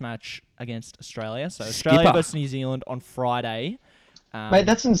the test match against Australia. So Australia Skipper. versus New Zealand on Friday. Mate,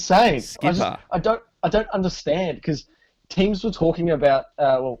 that's insane. Skipper. I don't understand because teams were talking about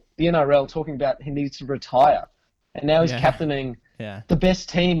the NRL talking about he needs to retire, and now he's Yeah. captaining Yeah. the best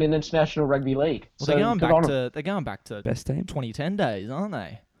team in International Rugby League. Well, so they're going back to Best team. 2010 days, aren't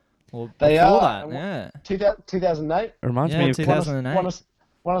they? Well, They before are. that, yeah. 2008 It reminds Yeah, me of 2008.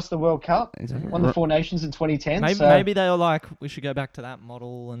 won us the World Cup. Exactly. Won the Four Nations in 2010. Maybe they were like, we should go back to that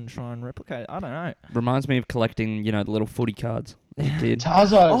model and try and replicate. I don't know. reminds me of collecting, the little footy cards that you did.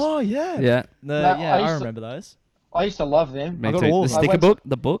 Tarzos. Oh yeah. Yeah, I used to- remember those. I used to love them. me I got too. all The of them. sticker book,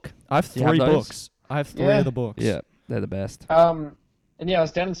 the book. I have You have 3 those? books. I have 3 Yeah. of the books. Yeah, they're the best. And yeah, I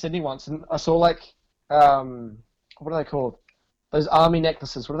was down in Sydney once, and I saw what are they called? Those army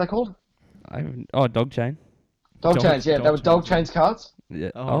necklaces. What are they called? Dog chain. Dog Dog- chains, yeah, dog they were dog chains, chains cards, Yeah.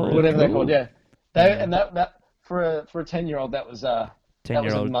 Oh, really? whatever they're cool. called. Yeah, and that for a 10-year-old that was that was a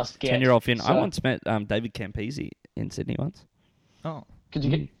 10-year-old must get. 10-year-old Finn. I So, once met David Campese in Sydney once. Oh, could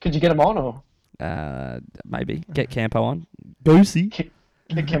you get him on or Maybe get Campo on. Goosey. get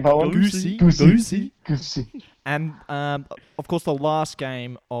Kempo on? Goosey. Goosey. and of course, the last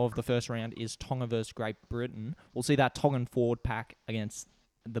game of the first round is Tonga versus Great Britain. We'll see that Tongan forward pack against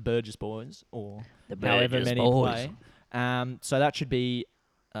the Burgess boys, or however Burgess many boys. play. So that should be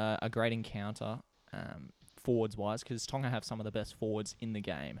a great encounter, forwards wise, because Tonga have some of the best forwards in the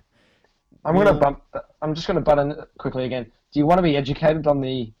game. I'm just gonna butt in quickly again. Do you want to be educated on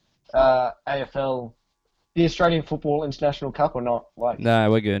the AFL, the Australian Football International Cup, or not? Like, No,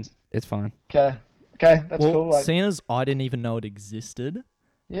 we're good. It's fine. okay, that's Well, cool. Like, seeing as I didn't even know it existed.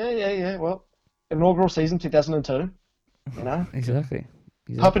 yeah. Well, inaugural season 2002. You know, Exactly.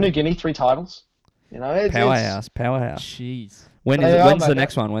 Papua New Guinea 3 titles. You know, it's Powerhouse. Jeez. When's They are, the mate.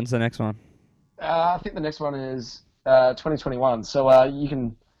 next one? When's the next one? I think the next one is 2021. So you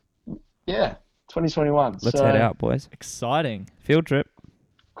can, 2021. Let's so, head out, boys. Exciting. Field trip.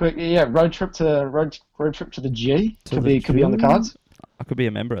 Quick, road trip to the G. To Could the be on the G? cards. I could be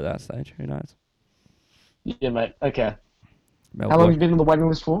a member at that stage. Who knows? Yeah, mate. Okay. Mel How long Boy. have you been on the waiting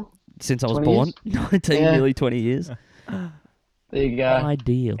list for? Since I was 20 born. years? 19, Yeah. nearly 20 years. There you go.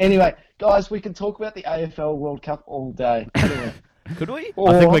 Ideal. Anyway, guys, we can talk about the AFL World Cup all day. Anyway. Could we? I think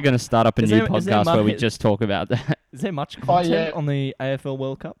Or- we're going to start up a Is new there- is there podcast where we money- just talk about that. Is there much content yeah. on the AFL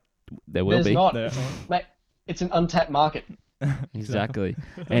World Cup? There will There's be. not. There- Mate, it's an untapped market. Exactly.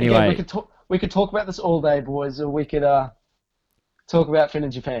 Again, Anyway, we could talk about this all day, boys, or we could talk about Finn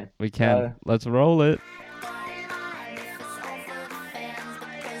and Japan. we can. Let's roll it.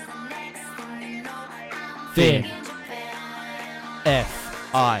 Finn.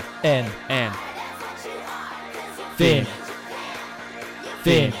 F-I-N-N. Finn.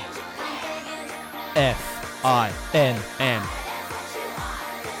 Finn. F-I-N-N.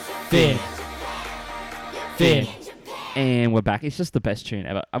 Finn. Finn. And we're back. It's just the best tune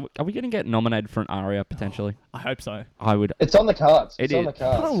ever. Are we going to get nominated for an ARIA potentially? I hope so. I would. It's on the cards. It It's on is. the Put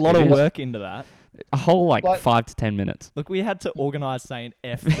a cards. lot It of is. work into that. A whole Like- 5 to 10 minutes. Look, we had to organise saying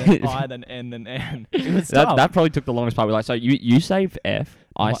F, then I, then N, then N. It was That, tough. that probably took the longest part. We're like, so you say F,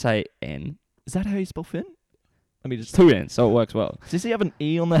 I What? say N. Is that how you spell Finn? Let me just... It's 2 N's, so it works well. Does he have an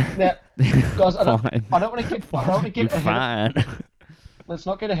E on there? Now, guys, I don't Fine. want to get You're ahead. fine. Let's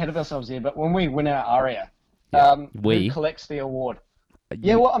not get ahead of ourselves here. But when we win our ARIA, We? who collects the award?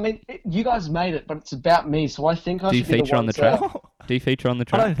 Yeah, well, I mean, you guys made it, but it's about me, so I think I Do you should be feature on the one to- track? Do you feature on the I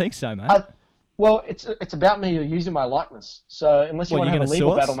track? don't think so, mate. Well, it's about me. You're using my likeness, so unless you What, want you to have a gonna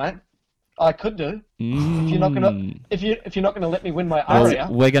legal sue us? battle, mate, I could do. Mm. If you're not gonna, if you're not gonna let me win my Well, ARIA,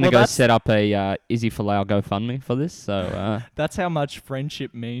 we're going to Well, go that's- set up a Izzy Folau GoFundMe for this. So That's how much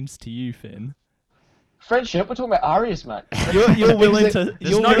friendship means to you, Finn. friendship. We're talking about ARIAs, mate. You're willing Things to... that-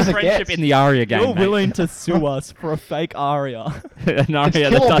 there's You're, no as it friendship gets. in the ARIA game. you're mate. willing to sue us for a fake aria. An ARIA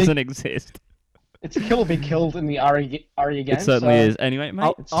kill that or be- doesn't exist. It's kill or be killed in the ARIA game. It certainly so is. Anyway, mate.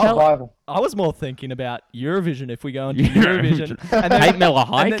 I'll- It's I'll- survival. I was more thinking about Eurovision if we go into Eurovision. Eurovision. And then, Hey,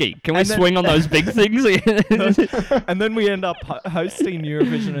 Malahiki, can we and then- swing on those big things? and then we end up hosting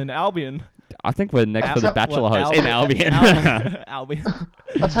Eurovision in Albion. I think we're next for the Al- Bachelor What, host in Albion. Albion.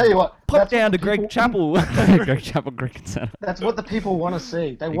 I'll tell you what. Pop that's what down the to Greg people- Chapel. Greg Chapel Cricket Centre. That's what the people want to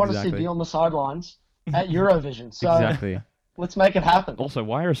see. They want to see Exactly. me on the sidelines at Eurovision. So Exactly. let's make it happen. Also,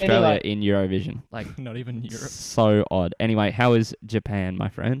 why are Australia Anyway. in Eurovision? Like, Not even Europe. so odd. Anyway, how is Japan, my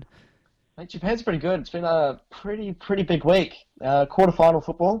friend? Mate, Japan's pretty good. It's been a pretty big week. Quarterfinal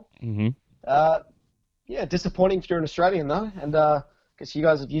football. Mm-hmm. Yeah, disappointing if you're an Australian though. And I guess you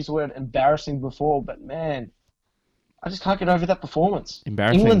guys have used the word embarrassing before, but man, I just can't get over that performance.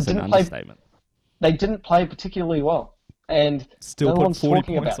 Embarrassing England is an didn't play. understatement. They didn't play particularly well, and Still no put one's 40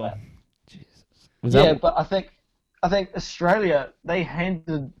 talking points about on. Was yeah, that but I think Australia, they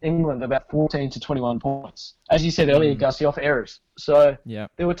handed England about 14 to 21 points. As you said earlier, Gussie, off errors. So Yeah.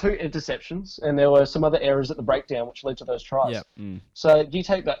 there were 2 interceptions, and there were some other errors at the breakdown which led to those tries. Yep. So you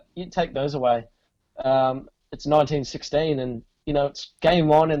take those away. It's 1916, and it's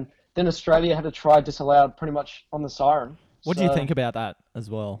game on, and then Australia had a try disallowed pretty much on the siren. What do you think about that as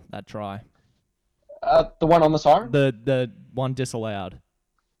well? That try, The one on the siren? the one disallowed.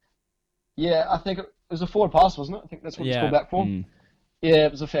 Yeah, I think it was a forward pass, wasn't it? I think that's what it's Yeah. called back for. Mm. Yeah,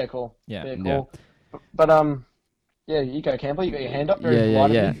 it was a fair call. Yeah. Fair Yeah. call. But yeah, you go, Campbell. You got your hand up. Very Yeah.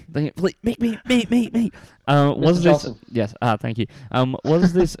 polite of you. Thank you. Please, me. Was Mr. this? Johnson. Yes. Thank you.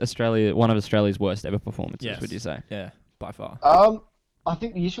 Was this one of Australia's worst ever performances? Yes. Would you say? Yeah, by far. I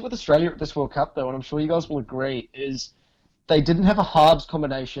think the issue with Australia at this World Cup, though, and I'm sure you guys will agree, is they didn't have a halves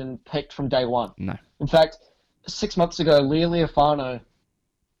combination picked from day one. No. In fact, 6 months ago, Leo Leofano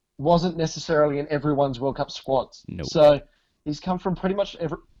wasn't necessarily in everyone's World Cup squads. Nope. So he's come from pretty much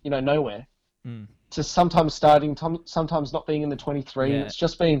nowhere to sometimes starting, sometimes not being in the 23. Yeah.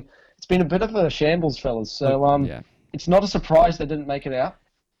 It's been a bit of a shambles, fellas. So Yeah. it's not a surprise they didn't make it out.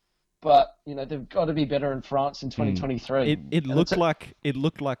 But they've got to be better in France in 2023. It looked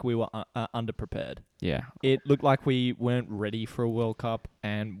like we were underprepared. Yeah. It looked like we weren't ready for a World Cup,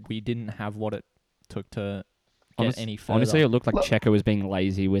 and we didn't have what it took to get any further. Honestly, it looked like Checo was being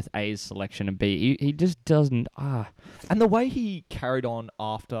lazy with A's selection and B. He just doesn't. And the way he carried on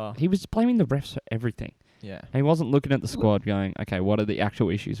after, He was blaming the refs for everything. yeah. He wasn't looking at the squad going, okay, what are the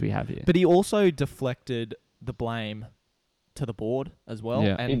actual issues we have here? But he also deflected the blame to the board as well,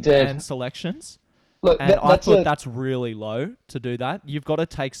 Yeah. He and did. selections. Look, And I that's thought that's really low to do that. You've got to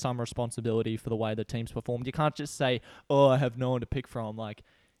take some responsibility for the way the team's performed. You can't just say, "Oh, I have no one to pick from." Like,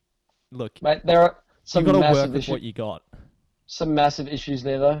 look, mate, there are some you've got to work massive with issues. what you got. Some massive issues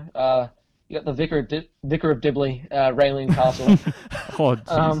there, though. You got the Vicar of Dibley, Raylene Castle. Oh,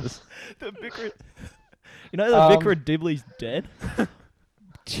 Um, Jesus. The vicar, the vicar of Dibley's dead.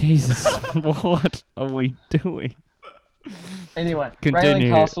 Jesus. What are we doing? Anyway,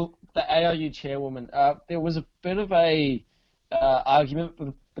 Continue. Raylene Castle, the ARU chairwoman. There was a bit of a argument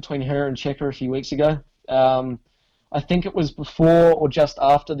between her and Checker a few weeks ago. I think it was before or just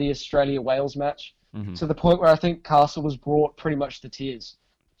after the Australia-Wales match, to the point where I think Castle was brought pretty much to tears.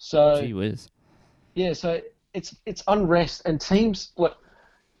 So Gee whiz. yeah, so it's unrest, and teams. Look,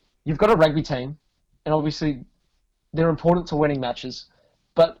 you've got a rugby team, and obviously they're important to winning matches,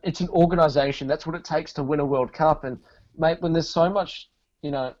 but it's an organisation. That's what it takes to win a World Cup. And mate, when there's so much,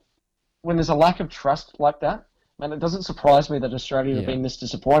 when there's a lack of trust like that, man, it doesn't surprise me that Australia have been this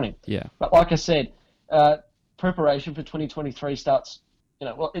disappointing. Yeah. But like I said, preparation for 2023 starts.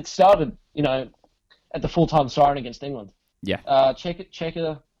 It started. At the full-time siren against England. Yeah.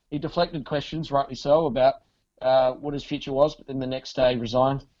 Checker, he deflected questions, rightly so, about what his future was, but then the next day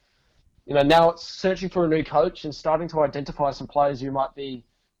resigned. Now it's searching for a new coach and starting to identify some players who might be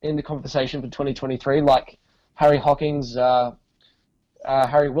in the conversation for 2023, like Harry Hawkins,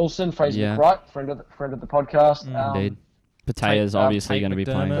 Harry Wilson, Fraser Yeah. McWright, friend of the podcast. Indeed. Patea's obviously Tate going to be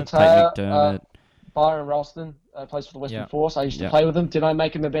playing. McDermott. Tate Patea, McDermott. Byron Ralston plays for the Western Yeah. Force. I used to Yeah. play with him. Did I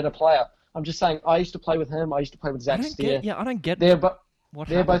make him a better player? I'm just saying, I used to play with him. I used to play with I Zach don't Steer. get They're both what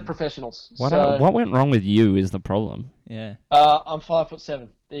both happened. professionals. What went wrong with you is the problem. Yeah. I'm 5'7".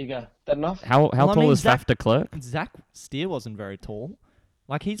 There you go. That enough? How Well, I tall mean, is Faf de Klerk? Zach Steer wasn't very tall.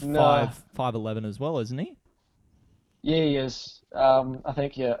 Like, he's No. 5'11" as well, isn't he? Yeah, he is. I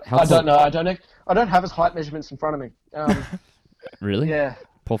think yeah. How I don't tall- know. I don't have his height measurements in front of me. Really? Yeah.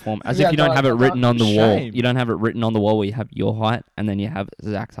 Poor form. As Yeah, if you don't no, have it I written on the wall. Shame. You don't have it written on the wall where you have your height and then you have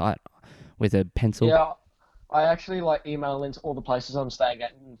Zach's height with a pencil. Yeah. I actually email into all the places I'm staying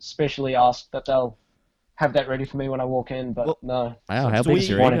at and specially ask that they'll have that ready for me when I walk in. But Well- no. Wow, how So big we- is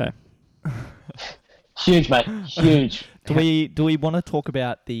your Morning. ego? Huge, mate. Huge. Do we want to talk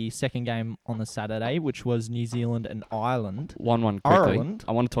about the second game on the Saturday, which was New Zealand and Ireland? 1-1 quickly. Ireland?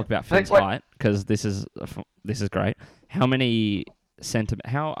 I want to talk about Wait, Finn's wait. height because this is great. How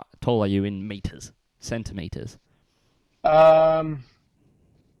tall are you in meters? Centimeters. Telling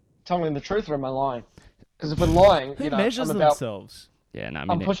the truth or am I lying? Because if I'm lying, Who measures I'm about themselves? Yeah, no, I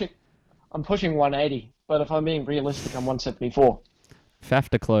I'm mean, pushing 180, but if I'm being realistic, I'm 174. Faf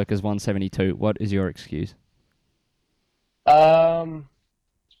de Klerk is 172. What is your excuse? I'm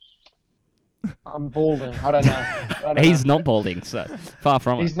balding. I don't know. He's not balding, so far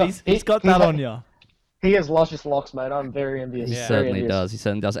from He's it. not, He's got that on you. He has luscious locks, mate. I'm very envious. He Yeah. Very certainly envious. does. He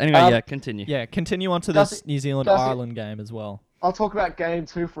certainly does. Anyway, Um, yeah, continue. Yeah, continue on to Gussie- this New Zealand-Ireland game as well. I'll talk about game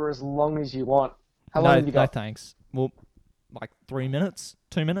 2 for as long as you want. How No, long have you no got? thanks. Well, like 3 minutes?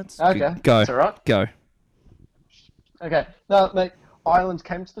 2 minutes? Okay. Go. That's all right. Go. Okay. No, mate. Ireland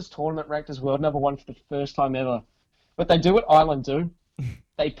came to this tournament ranked as world number 1 for the first time ever. But they do what Ireland do.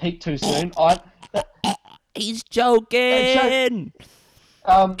 They peak too soon. He's joking.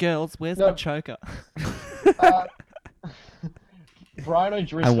 Girls, where's No. my choker? Brian I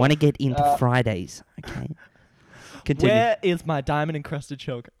O'Driscoll. want to get into Uh, Fridays. Okay. Continue. Where is my diamond-encrusted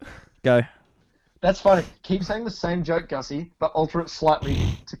choker? Go. That's funny. Keep saying the same joke, Gussie, but alter it slightly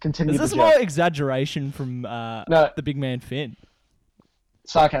to continue Is the this joke. more exaggeration from No. the big man Finn?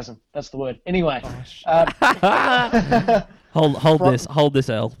 Sarcasm. That's the word. Anyway. Oh, sh- Hold Bro- this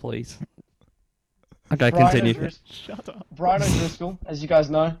L, please. Okay, Brian continue. O'Dris- Shut up. Brian O'Driscoll, as you guys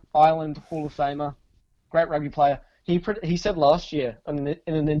know, Ireland Hall of Famer, great rugby player. he said last year in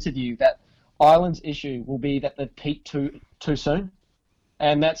an interview that Ireland's issue will be that they peaked too soon,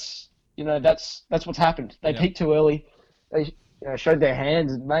 and that's what's happened. They peaked too early. They showed their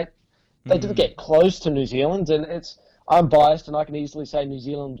hands, and mate, they didn't get close to New Zealand. And I'm biased, and I can easily say New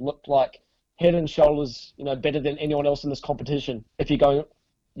Zealand looked like head and shoulders, better than anyone else in this competition. If you're going,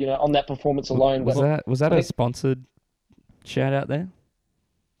 on that performance alone. Was that a sponsored shout out there?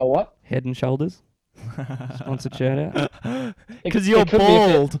 A what? Head and Shoulders sponsored shout out. Because you're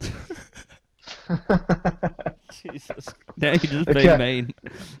bald. Jesus, now you just Okay. being mean.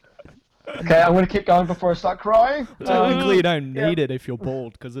 Okay, I'm going to keep going before I start crying. Technically, you don't need it if you're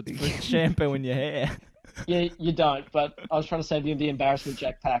bald because it's for shampooing your hair. Yeah, you don't, but I was trying to save you the embarrassment,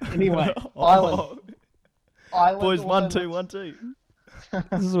 Jack Pack. Anyway, Ireland. Boys, also 1-2.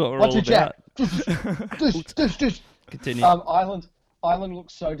 This is what we're What's all your Jack? about. Continue. Ireland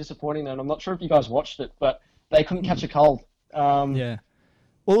looked so disappointing, and I'm not sure if you guys watched it, but they couldn't catch a cold. Yeah.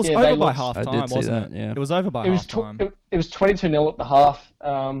 Well, it was Yeah, over they by lost- half I time, did see wasn't that, it? yeah. It was over by It was half time. it was 22-0 at the half.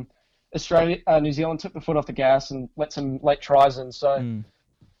 New Zealand took the foot off the gas and let some late tries in. So,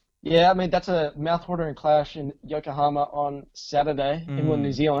 yeah, I mean that's a mouth-watering clash in Yokohama on Saturday, England,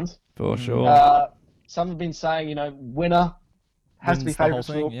 New Zealand. For sure. Some have been saying, winner has to be Wins the whole favourites.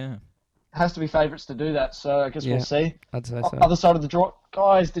 thing, yeah. Has to be favourites to do that. So I guess Yeah. we'll see. I'd say so. Other side of the draw,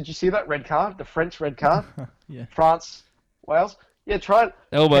 guys. Did you see that red card? The French red card. Yeah. France, Wales. Yeah, try it.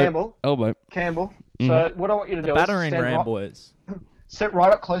 Elbow. Campbell. So what I want you to do is Battering ram, boys. sit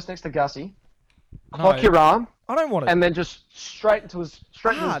right up close next to Gussie, No. clock your arm, I don't want to. and then just straight into his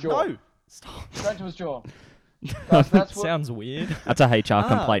jaw. No. Stop. Straight into his jaw. That That's what. sounds weird. That's a HR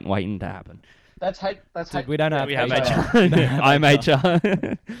complaint waiting to happen. That's hate. That's hate. Dude, we don't have We have HR. HR. I'm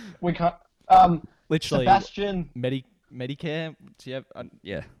HR. We can't. Literally, Sebastian. Medicare. Do you have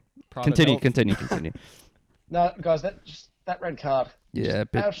Yeah. private Continue. health? No, guys, that red card. Yeah,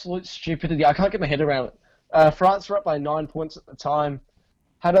 but Absolute stupidity. I can't get my head around it. France were up by 9 points at the time.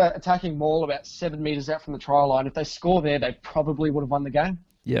 Had an attacking maul about 7 meters out from the try line. If they score there, they probably would have won the game.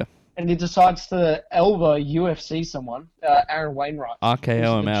 yeah. And he decides to elbow UFC someone, Aaron Wainwright.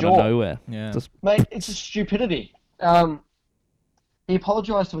 RKO him the out jaw. of nowhere. Yeah. Just Mate, it's a stupidity. He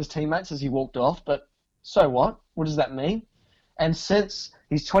apologised to his teammates as he walked off, but so what? What does that mean? And since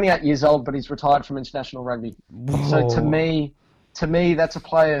he's 28 years old, but he's retired from international rugby. So to me, that's a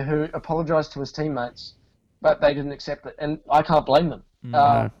player who apologised to his teammates, but they didn't accept it, and I can't blame them.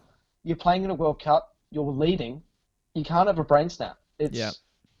 No. You're playing in a World Cup, you're leading, you can't have a brain snap. It's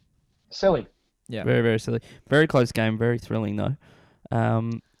silly. Yeah. Very, very silly. Very close game. Very thrilling though.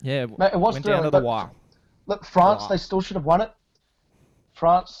 Yeah. Mate, it was Went down thrilling, to the but wire. Look, France, Wow. they still should have won it.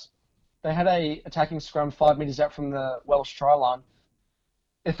 France, they had a attacking scrum 5 meters out from the Welsh try line.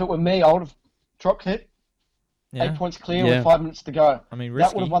 If it were me, I would have drop kick, Yeah. 8 points clear Yeah. with 5 minutes to go. I mean, That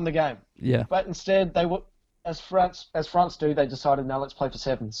risky. would have won the game. Yeah. But instead, they were, as France do, they decided, no, let's play for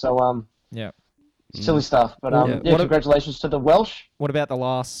 7. So, Yeah. silly stuff. But Yeah. yeah, congratulations to the Welsh. What about the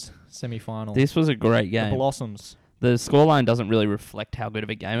last semi-final? This was a great the game. Blossoms. The scoreline doesn't really reflect how good of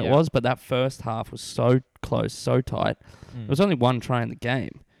a game it Yeah. was, but that first half was so close, so tight. There was only one try in the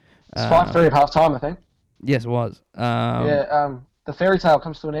game. It's 5-3 at half time, I think. Yes, it was. The fairy tale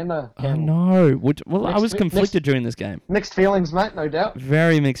comes to an end though. Oh no! I was Mixed- conflicted during this game. Mixed feelings, mate, no doubt.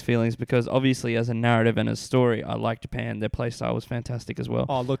 Very mixed feelings because obviously, as a narrative and a story, I like Japan. Their play style was fantastic as well.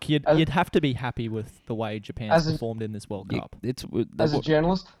 Oh, look, you'd have to be happy with the way Japan's As a- performed in this World Yeah, Cup. As a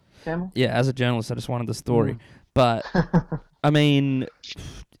journalist, Campbell. yeah, as a journalist, I just wanted the story. But I mean,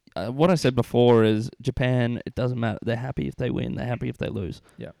 what I said before is Japan. It doesn't matter. They're happy if they win. They're happy if they lose.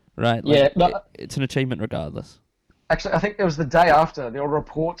 Yeah. Right. Yeah, no- It's an achievement regardless. Actually, I think it was the day after. There were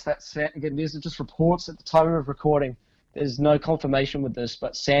reports that again, these are just reports at the time of recording. There's no confirmation with this,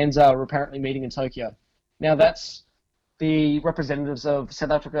 but SANZA are apparently meeting in Tokyo. Now that's the representatives of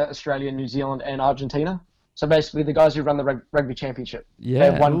South Africa, Australia, New Zealand, and Argentina. So basically, the guys who run the rugby championship. Yeah. They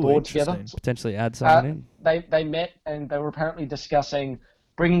have one Ooh, board together. interesting. Potentially add someone They met and they were apparently discussing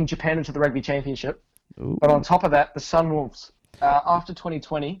bringing Japan into the rugby championship. in. Ooh. But on top of that, the Sunwolves, after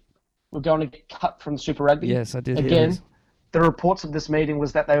 2020, were going to get cut from the Super Rugby. Yes, I did hear Again, this. the reports of this meeting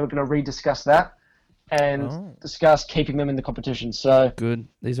was that they were going to rediscuss that and discuss keeping them in the competition. So Good.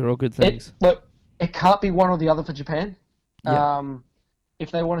 These are all good things. it can't be one or the other for Japan. Yeah. If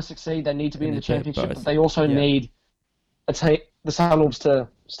they want to succeed, they need to be in the need to have championship, both. but they also need the Sunwolves to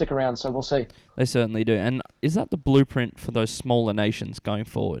stick around. So we'll see. They certainly do. And is that the blueprint for those smaller nations going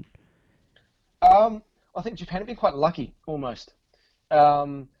forward? I think Japan have been quite lucky, almost.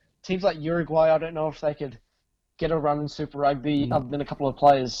 Teams like Uruguay, I don't know if they could get a run in Super Rugby other than a couple of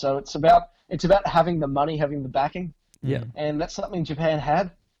players. So it's about having the money, having the backing, Yeah. and that's something Japan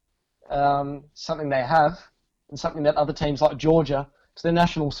had, something they have, and something that other teams like Georgia, it's their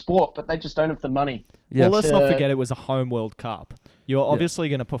national sport, but they just don't have the money. Yeah. Well, let's not To- forget it was a home World Cup. You're obviously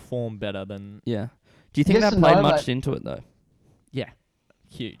going to perform better than Yeah. Do you think Yes that and played no, much mate. into it though?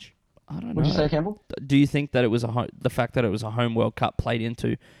 huge. I don't know. Would you say, Campbell? Do you think that it was the fact that it was a home World Cup played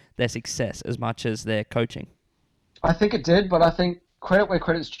into their success as much as their coaching? I think it did, but I think credit where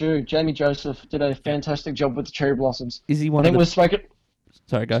credit's due. Jamie Joseph did a fantastic job with the Cherry Blossoms. Is he I one of think the? we've spoken.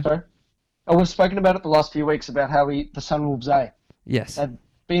 Sorry, go. Sorry. Oh, we've spoken about it the last few weeks about how the Sunwolves A. Yes.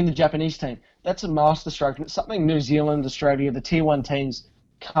 Being the Japanese team, that's a masterstroke, and it's something New Zealand, Australia, the Tier 1 teams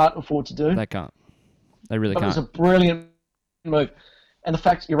can't afford to do. They can't. They really But it was can't. a brilliant move. And the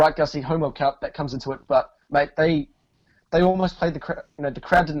fact, you're right, Gussie, home World Cup, that comes into it. But, mate, they almost played the crowd. The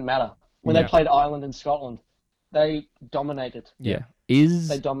crowd didn't matter. When they played Ireland and Scotland, they dominated. Yeah.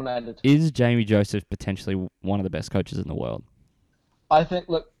 They dominated. Is Jamie Joseph potentially one of the best coaches in the world? I think,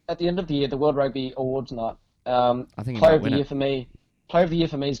 look, at the end of the year, the World Rugby Awards night, I think he player might of the win year it. for me. Player of the year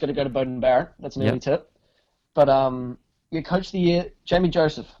for me is going to go to Bowden Barrett. That's an Yep. early tip. But coach of the year, Jamie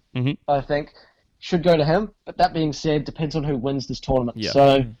Joseph, Mhm. I think, should go to him. But that being said, depends on who wins this tournament. Yeah.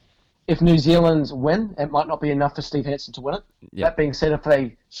 So if New Zealand win, it might not be enough for Steve Hansen to win it. Yeah. That being said, if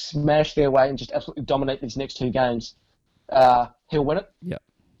they smash their way and just absolutely dominate these next two games, he'll win it. Yeah.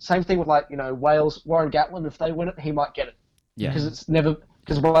 Same thing with Wales, Warren Gatland. If they win it, he might get it Yeah.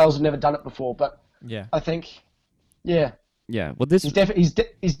 because Wales have never done it before. But Yeah. I think, yeah. Yeah. Well, this He's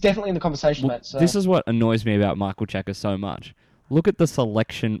definitely in the conversation, well, mate. So. this is what annoys me about Michael Checker so much. Look at the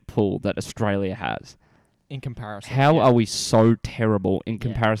selection pool that Australia has. In comparison. How yeah. are we so terrible in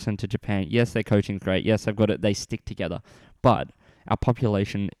comparison to Japan? Yes, their coaching's great. Yes, they've got it. They stick together. But our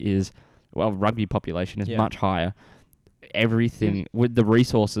population rugby population is Yeah. much higher. Everything with the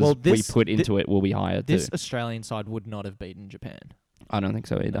resources Well, we put into it will be higher This too. Australian side would not have beaten Japan. I don't think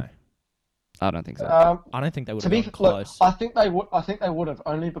so either. No. I don't think so. I don't think they would to have be gone look, close. I think they would. I think they would have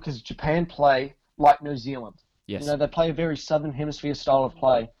only because Japan play like New Zealand. yes. They play a very southern hemisphere style of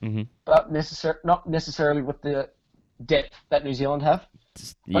play, Mm-hmm. but not necessarily with the depth that New Zealand have.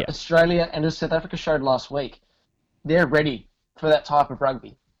 Yeah. But Australia and as South Africa showed last week, they're ready for that type of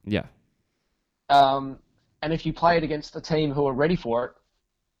rugby. Yeah. And if you play it against a team who are ready for it,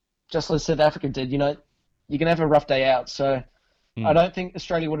 just as South Africa did, you're going to have a rough day out. So I don't think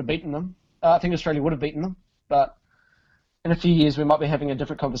Australia would have beaten them. I think Australia would have beaten them, but in a few years we might be having a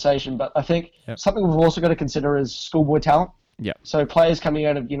different conversation. But I think something we've also got to consider is schoolboy talent. Yeah. So players coming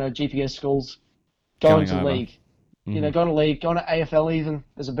out of GPS schools, going to over. league, Mhm. going to league, going to AFL even.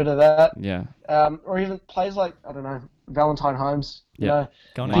 There's a bit of that. Yeah. Or even players like Valentine Holmes. Yeah.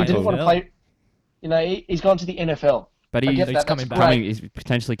 Going He didn't to want to play. He's gone to the NFL. But I he's, get he's that, coming that's back. great. he's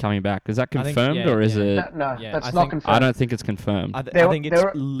potentially coming back. Is that I think- confirmed yeah, or is yeah. it? No, Yeah, that's I not think- confirmed. I don't think it's confirmed. I There- think it's there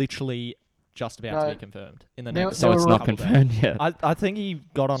were- literally just about to No. be confirmed in the There- next. so there it's were- not couple days. confirmed yet. I think he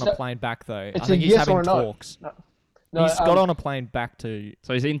got on a So- plane back though. I It's think a he's yes having or a no. talks. No, He's got on a plane back to.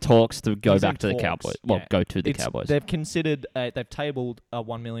 So he's in talks to go He's in back to the talks, Cowboys. Well, yeah. go to the It's- Cowboys. They've considered. They've tabled a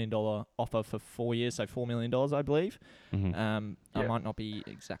 $1 million offer for 4 years, so $4 million, I believe. Mhm. I Yeah. might not be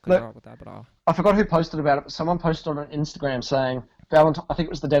exactly Look, right with that, but I forgot who posted about it, but someone posted on Instagram saying Valentine. I think it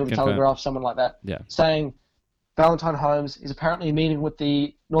was the Daily Confirmed. Telegraph, someone like that. Yeah. Saying Valentine Holmes is apparently meeting with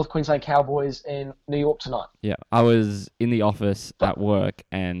the North Queensland Cowboys in New York tonight. Yeah, I was in the office at work,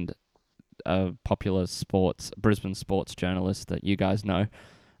 and a popular Brisbane sports journalist that you guys know,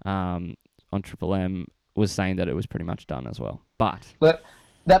 on Triple M, was saying that it was pretty much done as well. But But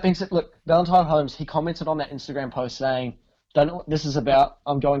that being said, look, Valentine Holmes, he commented on that Instagram post saying, "Don't know what this is about.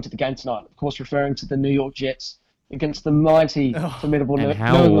 I'm going to the game tonight." Of course, referring to the New York Jets against the mighty, formidable New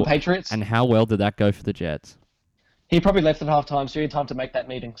England Patriots. and how well did that go for the Jets? He probably left at halftime, so he had time to make that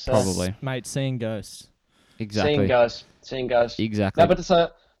meeting. So Probably. mate, seeing ghosts. Exactly. Seeing goes. Exactly. No, but it's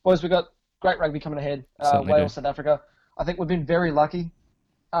boys, we've got great rugby coming ahead. Certainly Wales, do. South Africa. I think we've been very lucky,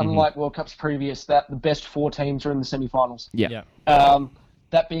 unlike World Cups previous, that the best 4 teams are in the semi-finals. Yeah.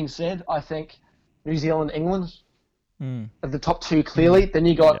 That being said, I think New Zealand, England Mm. are the top 2 clearly. Then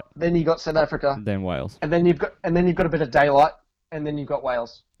you got South Africa, Then Wales. and then you've got a bit of daylight, and then you've got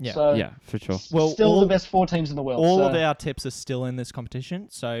Wales. Yeah. So Yeah, for sure. Well, still all- the best 4 teams in the world. All so. of our tips are still in this competition.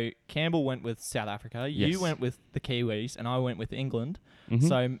 So Campbell went with South Africa, Yes. you went with the Kiwis, and I went with England. Mhm.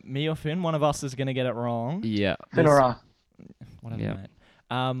 So me or Finn, one of us is going to get it wrong. Yeah. Finora. Whatever, Yeah.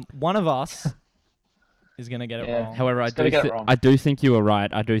 mate. One of us is going to get it Yeah. wrong. However, Just gotta get it wrong. I do think you were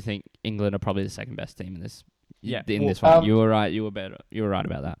right. I do think England are probably the second best team in this. Yeah. In Well, this one, you were right. You were better. You were right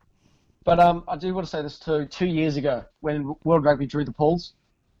about that. But I do want to say this too. 2 years ago, when World Rugby drew the pools,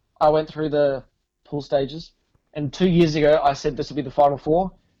 I went through the pool stages, and 2 years ago I said this would be the final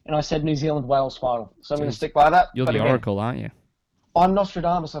four, and I said New Zealand Wales final. So I'm going to stick by that. You're But the again, oracle, aren't you? I'm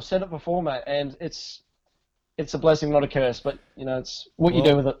Nostradamus. I've said it before, mate, and it's a blessing, not a curse. But it's what you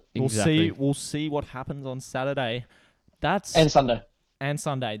do with it. Exactly. We'll see what happens on Saturday. And Sunday. And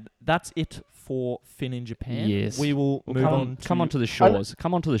Sunday. That's it for Finn in Japan. Yes. We will move on. Come onto the shores.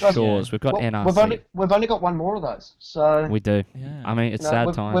 Come onto the Guys, shores. We've got Well, NRC. We've only got one more of those. So We do. Yeah. I mean, it's you know, sad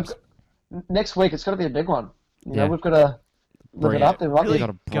we've times. next week it's got to be a big one. Yeah. We've got to live Bring it it. up. There might Really be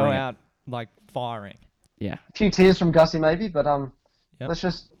gotta go bring it. out like firing. Yeah. a few tears from Gussie maybe, but Yep.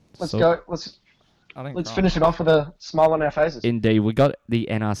 let's So- go. Let's finish it off with a smile on our faces. Indeed, we got the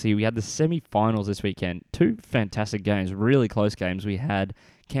NRC. We had the semi-finals this weekend. 2 fantastic games, really close games. We had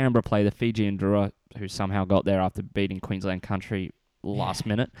Canberra play the Fijian Drua, who somehow got there after beating Queensland Country last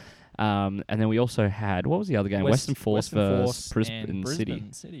minute. And then we also had, what was the other game? Western Force versus Brisbane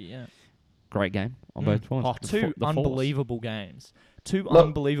City. Yeah. Great game on both points. Oh, two The Force. unbelievable games. Two Look.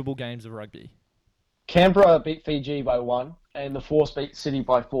 unbelievable games of rugby. Canberra beat Fiji by 1, and the Force beat City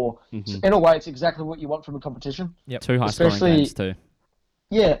by 4. Mhm. So in a way, it's exactly what you want from a competition. 2 high-scoring Especially- games too.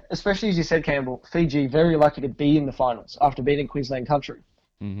 Yeah, especially as you said, Campbell, Fiji very lucky to be in the finals after beating Queensland Country.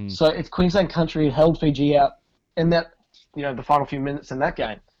 Mm-hmm. So if Queensland Country had held Fiji out in that, the final few minutes in that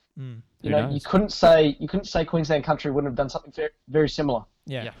game, Mm. you knows? you couldn't say Queensland Country wouldn't have done something very, very similar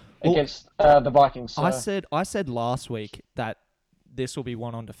Yeah. Well, against the Vikings. So. I said last week that this will be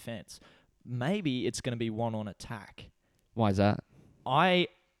one on defense. Maybe it's going to be one on attack. Why is that? I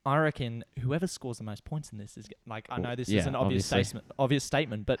reckon whoever scores the most points in this is like I know this Yeah, is an obvious obviously.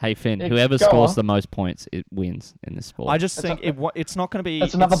 statement, but Hey Finn, It's whoever go scores on. the most points, it wins in this sport. I just It's think it's not going to be.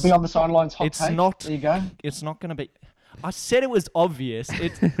 That's another it's, beyond the sidelines hot it's take. not- There you go. It's not going to be. I said it was obvious.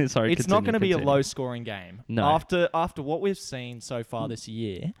 Sorry, It's not going to be a continue. low-scoring game. No. After what we've seen so far this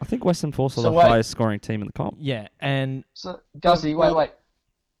year. I think Western Force are So the wait. highest scoring team in the comp. Yeah, and So, Gussie, wait.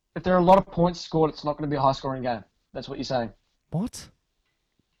 If there are a lot of points scored, it's not going to be a high-scoring game. That's what you're saying. what?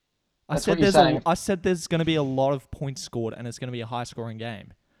 That's what you're saying. I said there's going to be a lot of points scored, and it's going to be a high-scoring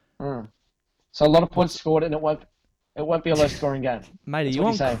game. Mm. So a lot of points scored, and it won't be a low-scoring game. Mate, are That's you what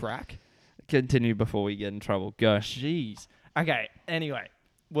on you're saying. crack? Continue before we get in trouble. Go. Jeez. Okay. Anyway,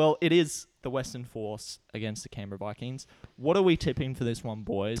 well, it is the Western Force against the Canberra Vikings. What are we tipping for this one,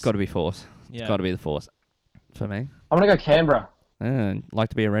 boys? It's got to be Force. Yeah. It's got to be the Force. For me. I'm going to go Canberra. Like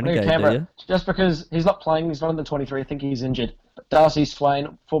to be a I'm going renegade, to go do Canberra. you? Just because he's not playing, he's not in the 23. I think he's injured. But Darcy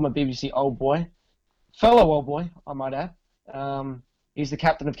Swain, former BBC old boy, fellow old boy, I might add. He's the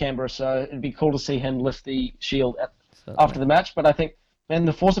captain of Canberra, so it'd be cool to see him lift the shield after the match. But I think, man,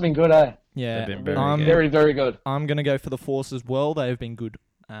 the Force have been good, eh? Yeah. They've been very I'm, good. Very, very good. I'm going to go for the Force as well. They have been good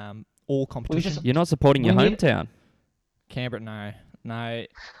all competition. just- You're not supporting your We need- hometown. Canberra, no.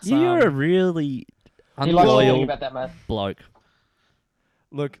 It's, You're a really He likes thinking unloyal about that, man. bloke.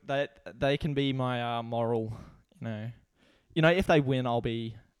 Look, they can be my moral, if they win,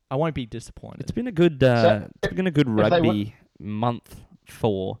 I won't be disappointed. It's been a good, they rugby month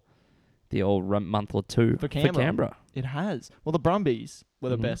for the old month or two For Canberra. Canberra. It has. Well, the Brumbies were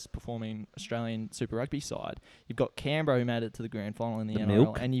the Mhm. best performing Australian Super Rugby side. You've got Canberra who made it to the grand final in the The NRL,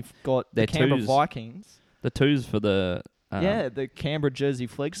 Milk. and you've got Their the Canberra twos. Vikings. The twos for the The Canberra Jersey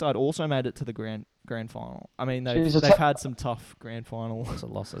Flegg side also made it to the grand final. I mean, Jeez, they've it's had some tough grand finals. lots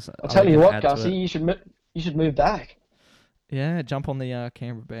of losses. I'll tell you what, Gussie, you should move back. Yeah, jump on the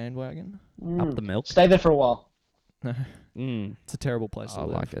Canberra bandwagon. Up the milk. Stay there for a while. No, Mm, it's a terrible place to I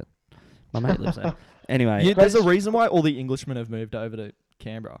live. like it. My mate lives there. Anyway, Yeah, there's a reason why all the Englishmen have moved over to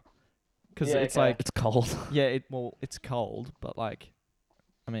Canberra. Because Yeah, it's okay. like, it's cold. it's cold, but like,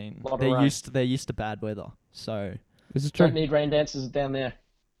 I mean, Lot of they're rain. used to bad weather. So This is Don't true. need rain dances down there.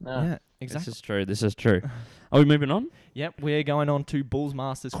 No. yeah, exactly. This is true. This is true. Are we moving on? Yep, we're going on to Bulls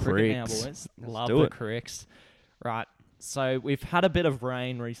Masters cricket now, Cricks. boys. Let's Love do the it. cricks. Right, so we've had a bit of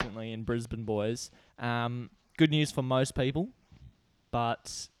rain recently in Brisbane, boys. Good news for most people,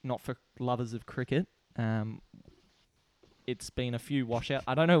 but not for lovers of cricket. It's been a few washout.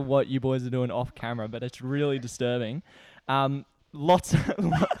 I don't know what you boys are doing off camera, but it's really disturbing. Lots of...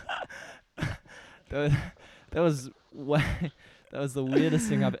 that was the weirdest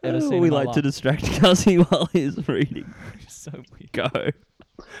thing I've ever seen we in my like life. to distract Gussie while he's reading. So weird. Go.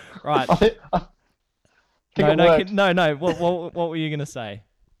 Right. I think it worked. No. What were you gonna say?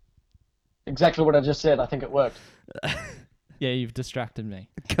 Exactly what I just said. I think it worked. Yeah, you've distracted me.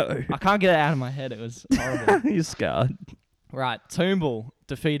 Go. I can't get it out of my head. It was horrible. You're scarred. Right, Toombul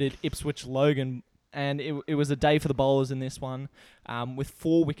defeated Ipswich Logan And it was a day for the bowlers in this one, with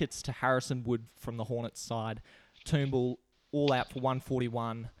 4 wickets to Harrison Wood from the Hornets side. Toombul all out for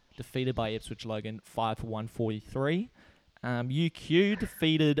 141, defeated by Ipswich Logan 5 for 143. UQ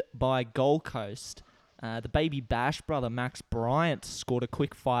defeated by Gold Coast. The baby Bash brother Max Bryant scored a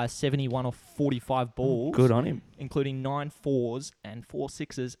quick fire 71 off 45 balls. Good on him. Including 9 fours and 4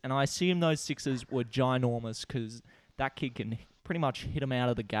 sixes. And I assume those sixes were ginormous because that kid can pretty much hit him out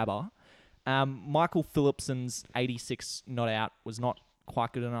of the gabba. Michael Phillipson's 86 not out was not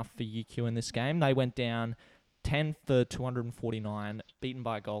quite good enough for UQ in this game. They went down 10 for 249, beaten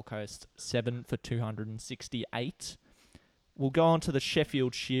by Gold Coast 7 for 268. We'll go on to the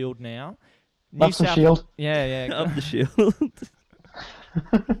Sheffield Shield now. Love some Shield. Yeah. Up the Shield.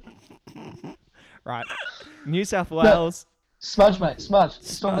 Right. New South Wales. Smudge, mate. Smudge.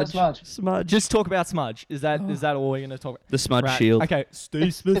 Smudge. Smudge. Just talk about Smudge. Is that all we're going to talk about? The Smudge Right. Shield. Okay.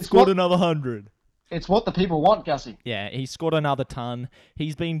 Steve Smith It's scored what- another 100. It's what the people want, Gussie. Yeah, he scored another ton.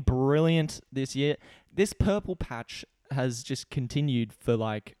 He's been brilliant this year. This purple patch has just continued for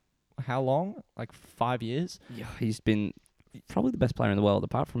how long? 5 years? Yeah, he's been probably the best player in the world,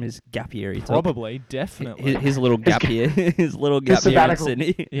 apart from his gap year. He took. Probably, definitely. His little gap year. His little gap year in sabbatical.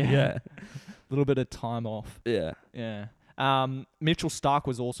 Sydney. Yeah. A little bit of time off. Yeah. Yeah. Mitchell Stark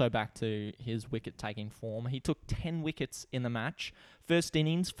was also back to his wicket-taking form. He took 10 wickets in the match. First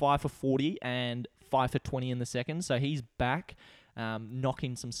innings, 5 for 40 and 5 for 20 in the second. So he's back,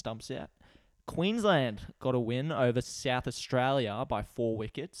 knocking some stumps out. Queensland got a win over South Australia by 4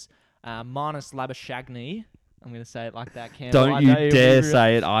 wickets. Marnus Labuschagne, I'm going to say it like that, Campbell. Don't you dare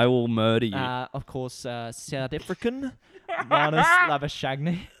say it. I will murder you. Of course, South African, Marnus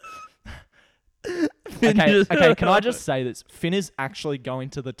Labuschagne. Okay, can I just say this? Finn is actually going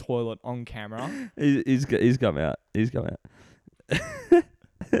to the toilet on camera. He's come out. He's come out.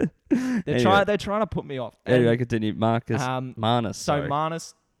 They're trying to put me off. Anyway, continue. Marnus. So Sorry.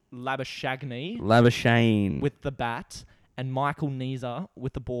 Marnus Labuschagne Labuschagne. with the bat and Michael Neeser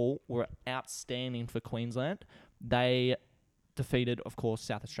with the ball were outstanding for Queensland. They defeated, of course,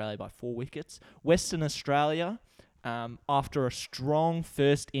 South Australia by 4 wickets. Western Australia, after a strong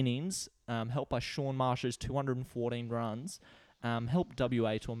first innings, helped by Sean Marsh's 214 runs, helped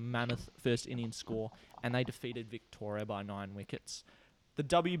WA to a mammoth first innings score, and they defeated Victoria by 9 wickets. The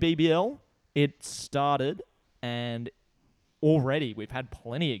WBBL, it started, and already we've had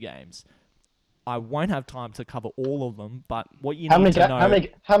plenty of games. I won't have time to cover all of them, but what you need to know...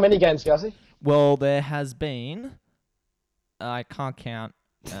 How many games, Gussie? Well, there has been... I can't count.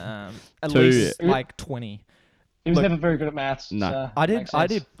 At 2. least 20. He was Look, never very good at maths. No. So I makes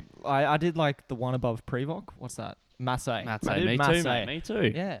sense. did the one above Prevoc. What's that? Masse. I Masse, did me Masse. too, mate. Me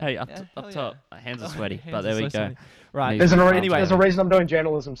too. Yeah. Hey, up hell top. My hands are sweaty, Hands but are there we so go. sweaty. Right. There's There's a reason I'm doing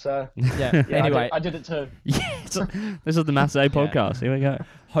journalism, so Yeah. yeah, Anyway, I did it too. Yes. This is the Masse podcast. Here we go.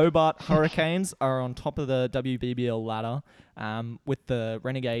 Hobart Hurricanes are on top of the WBBL ladder, with the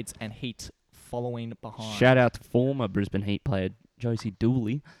Renegades and Heat following behind. Shout out to former Brisbane Heat player Josie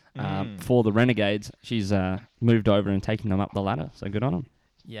Dooley for the Renegades. She's moved over and taken them up the ladder, so good on them.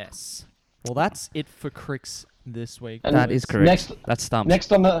 Yes. Well, that's it for Cricks this week. And That is correct. Next, That's stumped.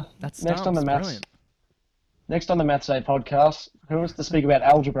 next on the That's next on the maths. Brilliant. Next on the Maths Day podcast, who wants to speak about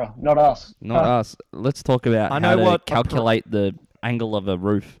algebra? Not us. Not us. Let's talk about I how know to what a calculate the angle of a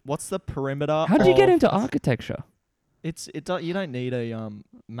roof. What's the perimeter? How did you get of- into architecture? You don't need a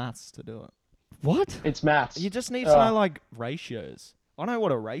maths to do it. What? It's maths. You just need to know ratios. I know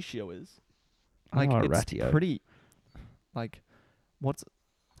what a ratio is. I know what a it's ratio. pretty. What's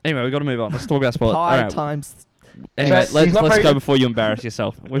Anyway, we've got to move on. Let's talk about sport. pi All right. times? Anyway, So, he's not let's very- go before you embarrass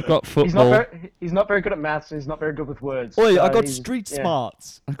yourself. We've got football. He's not very good at maths, and he's not very good with words. Oi, so I got he's- street yeah.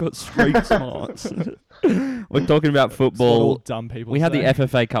 smarts. I've got street smarts. We're talking about That's what all football. dumb people. We had the say.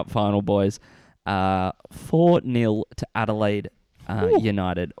 FFA Cup final, boys. 4-0 to Adelaide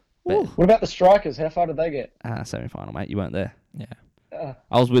United. What about the strikers? How far did they get? Semi-final, mate. You weren't there. Yeah.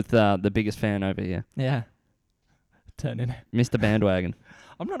 I was with the biggest fan over here, Yeah. Turn in. Mr. Bandwagon.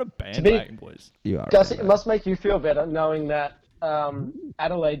 I'm not a bandwagon, boys. You are. Gus, it must make you feel better knowing that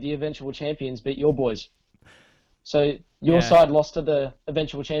Adelaide, the eventual champions, beat your boys. So your Yeah. side lost to the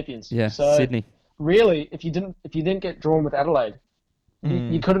eventual champions. Yeah, So Sydney. really, if you didn't get drawn with Adelaide,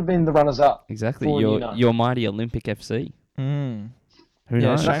 you could have been the runners-up. Exactly. for United. Your mighty Olympic FC. Mm. Who Yeah,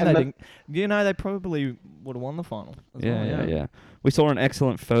 knows? shame And they the- didn't. They probably would have won the final. as well, Yeah. We saw an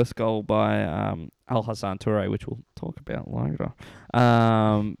excellent first goal by Al Hassan Toure, which we'll talk about later.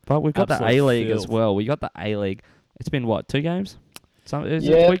 But we've got the Absolute A-League as filth. well. We got the A-League. It's been, 2 games? Is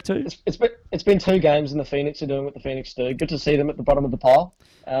Yeah, it week 2? it's been 2 games, and the Phoenix are doing what the Phoenix do. Good to see them at the bottom of the pile.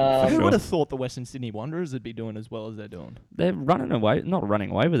 Who sure. would have thought the Western Sydney Wanderers would be doing as well as they're doing? They're not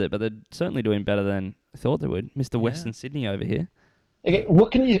running away with it, but they're certainly doing better than I thought they would. Mr. Western Sydney over here. Okay,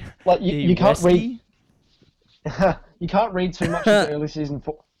 what can you like? You can't read. You can't read too much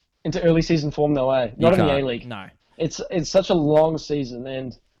into early season form, though, eh? Not in the can't. A-League. No. It's such a long season,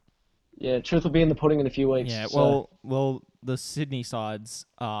 and yeah, truth will be in the pudding in a few weeks. Yeah, so. well, the Sydney sides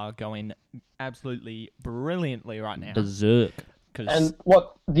are going absolutely brilliantly right now. Berserk. And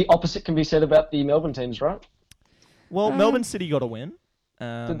what the opposite can be said about the Melbourne teams, right? Melbourne City got a win.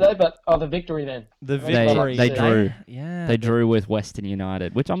 Did they? But the victory then. The They victory. drew. Yeah. They drew with Western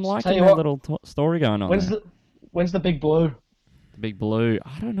United, which I'm liking you that what, little story going on. When's the Big Blue? The Big Blue.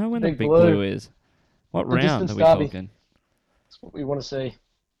 I don't know when the Big Big Blue. Blue is. What The round distance are we derby. talking? That's what we want to see.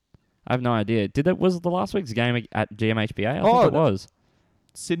 I have no idea. Was the last week's game at GMHBA? I Oh, think it was.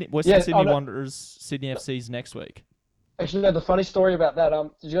 Western Sydney no. Wanderers, Sydney FC's next week. Actually, no, the funny story about that.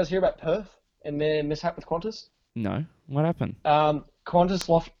 Did you guys hear about Perth and their mishap with Qantas? No. What happened?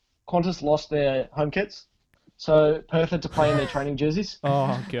 Qantas lost their home kits, so Perth had to play in their training jerseys.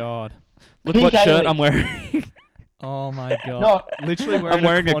 Oh God. Look what PK shirt League. I'm wearing. Oh my God. No, Literally wearing I'm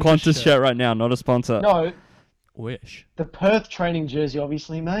wearing a Qantas shirt right now, not a sponsor. no, Wish. the Perth training jersey,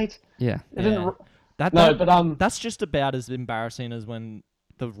 obviously, mate. Yeah. They didn't. Yeah. No, but that's just about as embarrassing as when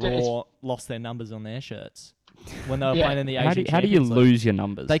the Raw lost their numbers on their shirts when they were Yeah. playing in the Asian How do you Champions League. lose your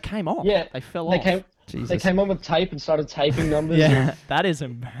numbers? They came off. Yeah, They fell they off. came. Jesus. They came on with tape and started taping numbers. Yeah, that is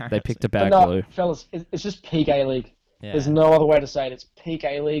embarrassing. They picked a But bad no, glue. fellas, it's just peak A-League. Yeah. There's no other way to say it. It's peak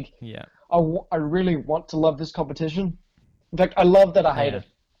A-League. Yeah. I really want to love this competition. In fact, I love that I hate Yeah.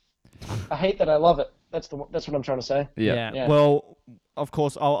 it. I hate that I love it. That's what I'm trying to say. Yeah. Yeah. Well, of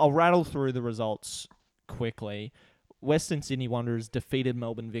course, I'll rattle through the results quickly. Western Sydney Wanderers defeated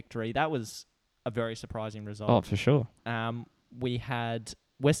Melbourne Victory. That was a very surprising result. Oh, for sure. We had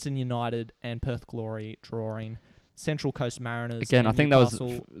Western United and Perth Glory drawing. Central Coast Mariners. Again, and I think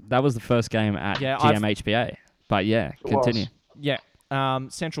Newcastle. that was the first game at Yeah, I've- GMHBA. But yeah, was. continue. Yeah.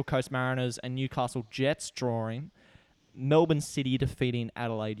 Central Coast Mariners and Newcastle Jets drawing. Melbourne City defeating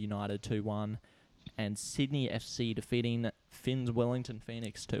Adelaide United 2-1. And Sydney FC defeating Finns Wellington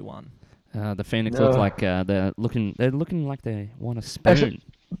Phoenix 2-1. The Phoenix No. look like they're looking like they want a spoon. Actually,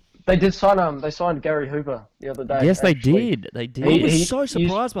 they did sign they signed Gary Hooper the other day. yes, they actually. did. They did. I was He- so he-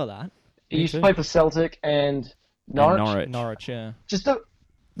 surprised by that. He Me used to too. play for Celtic and Norwich. Norwich, yeah.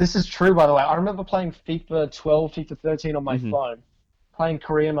 This is true, by the way. I remember playing FIFA 12, FIFA 13 on my Mhm. phone, playing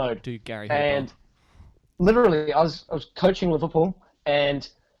career mode, Dude, Gary Hooper. and literally I was coaching Liverpool, and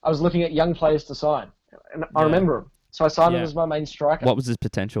I was looking at young players to sign, and I Yeah. remember him. So I signed him Yeah. as my main striker. What was his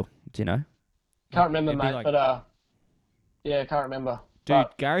potential? Do you know? Can't remember, It'd be mate, like- but yeah, can't remember. Dude,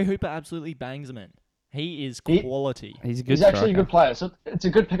 But Gary Hooper absolutely bangs them in. He is He- quality. He's a good he's actually a striker. good player, so it's a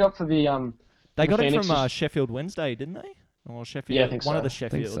good pickup for the They got him Phoenix from is- Sheffield Wednesday, didn't they? Or Sheffield, Yeah, I think one of so. the I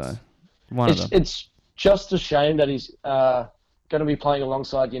think Sheffields. so. One of them. It's just a shame that he's going to be playing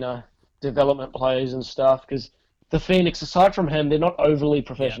alongside development players and stuff, because the Phoenix, aside from him, they're not overly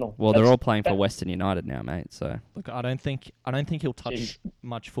professional. Well, they're That's- all playing for that- Western United now, mate. So Look, I don't think he'll touch Jeez.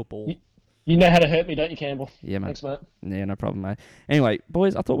 much football. You know how to hurt me, don't you, Campbell? yeah, mate. Thanks, mate. Yeah, no problem, mate. Anyway,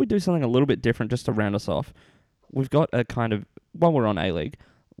 boys, I thought we'd do something a little bit different just to round us off. We've got a kind of, while we're on A-League,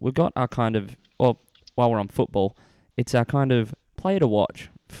 we've got our kind of, well, while we're on football, it's our kind of player to watch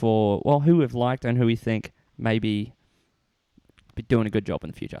for, well, who we've liked and who we think maybe be doing a good job in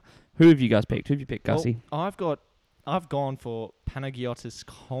the future. Who have you guys picked? Who have you picked, Gussie? Well, I've gone for Panagiotis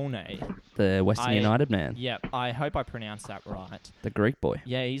Kone. The Western United man, Yep, I hope I pronounced that right. the Greek boy.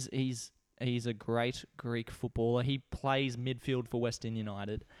 Yeah, he's a great Greek footballer. He plays midfield for Western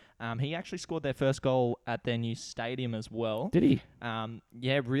United. He actually scored their first goal at their new stadium as well. Did he?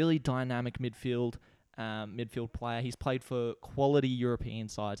 Yeah, really dynamic midfield player. He's played for quality European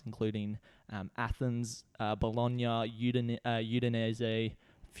sides, including Athens, Bologna, Udinese,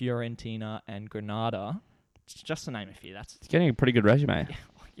 Fiorentina, and Granada. Just to name a few. That's He's getting a pretty good resume.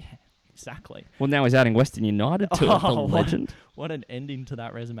 yeah, exactly. Well, now he's adding Western United to it, the Oh, legend. What an ending to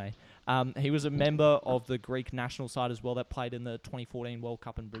that resume. He was a member of the Greek national side as well that played in the 2014 World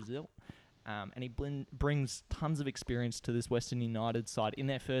Cup in Brazil. And he brings tons of experience to this Western United side. In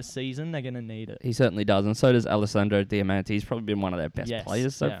their first season, they're going to need it. He certainly does, and so does Alessandro Diamante. He's probably been one of their best Yes,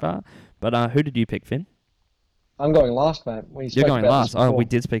 players so yeah. far. But who did you pick, Finn? I'm going last, mate. You're going last. Oh, we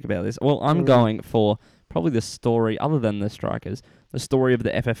did speak about this. Well, I'm going for probably the story, other than the strikers, the story of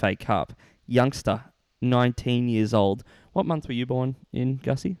the FFA Cup. Youngster, 19 years old. What month were you born in,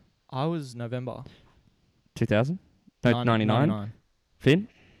 Gussie? I was November 2000? No, 99? Finn?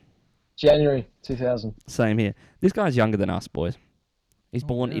 January 2000. Same here. This guy's younger than us, boys. He's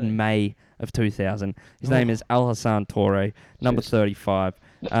born really? in May of 2000. His name is Al Hassan Torre, number Jeez. 35.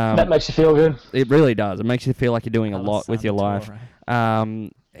 That makes you feel good. It really does. It makes you feel like you're doing a lot with your life.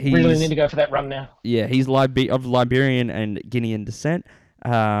 He's, Really need to go for that run now. Yeah, he's of Liberian and Guinean descent.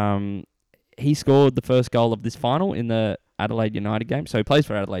 He scored the first goal of this final in the Adelaide United game, so he plays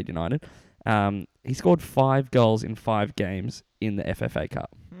for Adelaide United. He scored 5 goals in 5 games in the FFA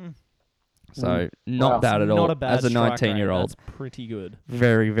Cup. So not Wow. bad at all. Not a bad as a strike rate. 19-year-old. That's pretty good.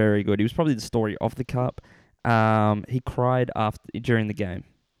 Very, very good. He was probably the story of the cup. He cried during the game.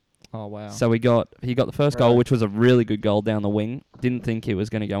 Oh, wow. So he got the first goal, Right. which was a really good goal down the wing. Didn't think it was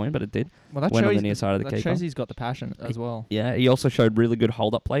going to go in, but it did. Well, that Went on shows, the near side of the that keeper. shows he's got the passion as well. Yeah, he also showed really good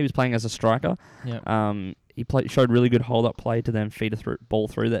hold-up play. He was playing as a striker. Yeah. He showed really good hold-up play to then feed a ball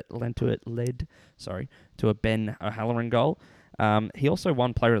through that led to a Ben O'Halloran goal. He also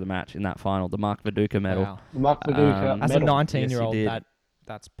won Player of the Match in that final, the Mark Viduka medal. Wow. Mark Viduka As a medal. 19-year-old, Yes, he did.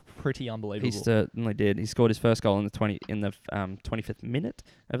 that's pretty unbelievable. He certainly did. He scored his first goal in the 25th minute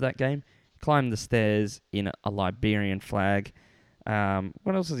of that game. Climbed the stairs in a Liberian flag.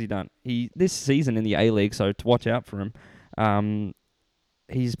 What else has he done? This season in the A-League, so to watch out for him.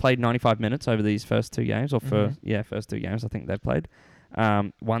 He's played 95 minutes over these first 2 games, first 2 games I think they've played.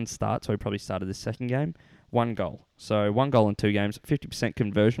 1 start, so he probably started this second game. 1 goal. So 1 goal in 2 games. 50%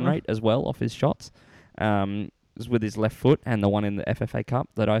 conversion rate as well off his shots. Was with his left foot, and the one in the FFA Cup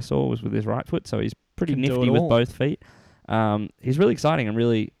that I saw was with his right foot, so he's pretty Can do nifty it with all. both feet. He's really exciting and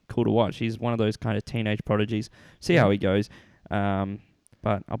really cool to watch. He's one of those kind of teenage prodigies. See how he goes.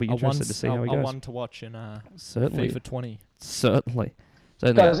 But I'll be interested to see how he a goes. one to watch in Certainly. FIFA 20. Certainly.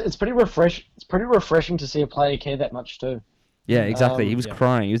 Guys, it's pretty refreshing to see a player care that much too. Yeah, exactly. He was Yeah.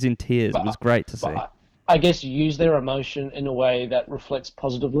 crying. He was in tears. It But- was great to see. But I guess use their emotion in a way that reflects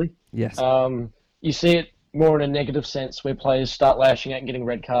positively. Yes. You see it more in a negative sense where players start lashing out and getting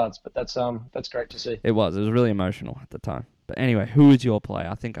red cards, but that's great to see. It was. It was really emotional at the time. But anyway, who is your player?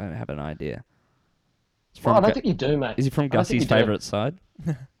 I think I have an idea. It's Well, I don't Gu- think you do, mate. Is he from I don't think Gussie's you do. favourite side?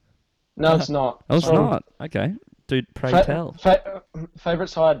 No, it's not. Oh, it's From not. Okay. Dude, pray tell. Favorite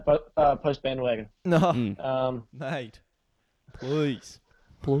side, but post bandwagon. No, Mm. mate. Please.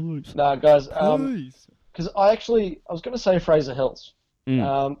 Please. No, guys. Please. Because I was going to say Fraser Hills,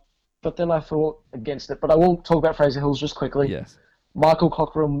 but then I thought against it. But I will talk about Fraser Hills just quickly. Yes. Michael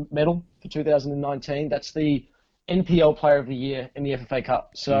Cockrell medal for 2019. That's the NPL Player of the Year in the FFA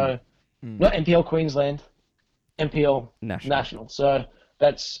Cup. So not NPL Queensland, NPL National. So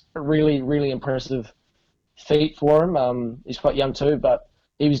that's a really, really impressive feat for him. He's quite young too, but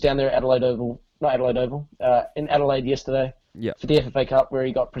he was down there at in Adelaide yesterday Yep. for the FFA Cup where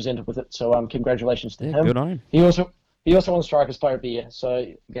he got presented with it. So congratulations to Yeah, him. good on him. He also won Strikers Player of the Year. So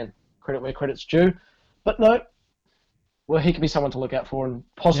again, credit where credit's due. But no, well, he could be someone to look out for, and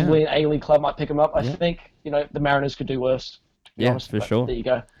possibly an A-League club might pick him up. I think the Mariners could do worse. To be honest, for but sure. There you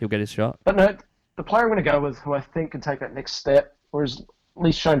go. He'll get his shot. But no, the player I'm going to go with, who I think can take that next step, or has at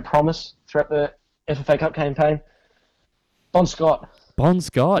least shown promise throughout the FFA Cup campaign, Bon Scott. Bon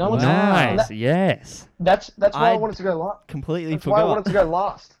Scott. No one's- Nice. That- Yes. That's why I I wanted to go last. Completely That's why I forgot. wanted to go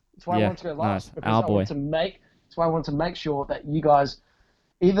last. That's why Yeah, I wanted to go last. nice. Because Our I boy. wanted to make. That's why I wanted to make sure that you guys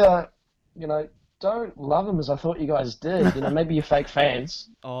either, don't love him as I thought you guys did. Maybe you're fake fans.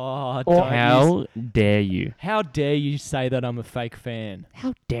 Oh, Or- don't How dare you? How dare you say that I'm a fake fan?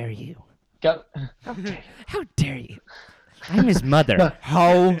 How dare you? Go. How dare you? I'm his mother.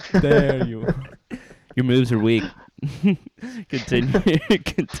 How dare you? Your moves are weak. Continue.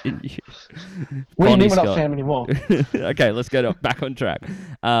 Continue. What do you Bonnie mean we're not Scott. fam anymore? Okay, let's get back on track.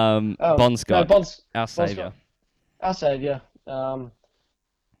 Bon Scott, No, our saviour. Our saviour.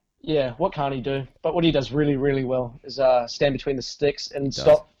 Yeah, what can't he do? But what he does really, really well is stand between the sticks and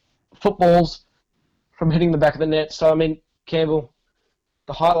stop footballs from hitting the back of the net. So, Campbell,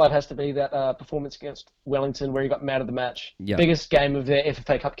 the highlight has to be that performance against Wellington where he got man of the match. Yep. Biggest game of their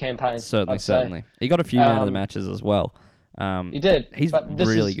FFA Cup campaign. Certainly, I'd say. certainly. He got a few man of the Um, matches as well. He did. He's but this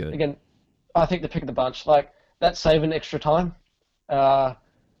really is, good. Again, I think the pick of the bunch. Like, that saving extra time.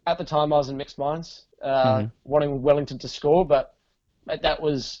 At the time, I was in mixed minds, wanting Wellington to score, but that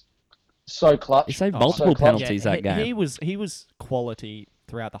was so clutch. He saved Oh, multiple so clutch. penalties that game. He was quality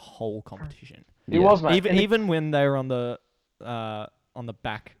throughout the whole competition. He was, mate. Even when they were on the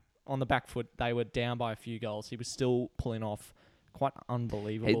back foot, they were down by a few goals. He was still pulling off quite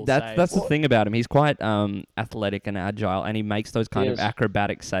unbelievable That's saves. the thing about him. He's quite athletic and agile, and he makes those kind He of is.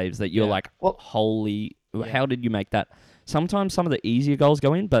 acrobatic saves that you're Yeah. like, Well- holy, how did you make that? Sometimes some of the easier goals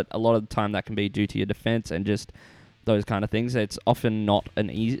go in, but a lot of the time that can be due to your defense and just those kind of things. It's often not an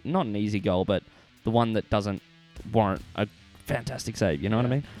easy goal, but the one that doesn't warrant a fantastic save. You know what I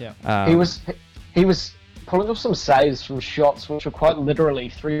mean? Yeah. He was pulling off some saves from shots which were quite literally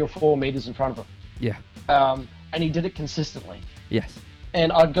 3 or 4 meters in front of him. Yeah. And he did it consistently. Yes.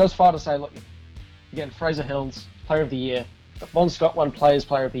 And I'd go as far to say, look, again, Fraser Hills, Player of the Year. Bon Scott won Players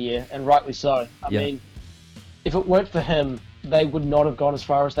Player of the Year, and rightly so. I mean, if it weren't for him, they would not have gone as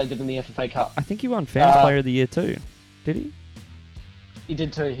far as they did in the FFA Cup. I think he won Fans Player of the Year too. Did he? He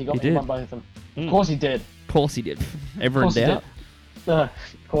did too. He did. won both of them. Of course he did. Of course he did. Ever in Of course he doubt? did. No, of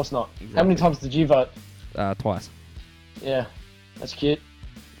course not. How many times did you vote? Twice. Yeah, that's cute.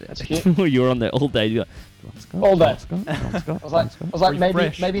 That's cute. You were on there all day. You're like, Bon Scott, All day. Bon Scott, Bon Scott, I was Bon like,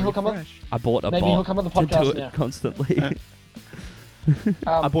 Scott. maybe he'll come up. I bought a maybe bot he'll come on the to do podcast it now. constantly.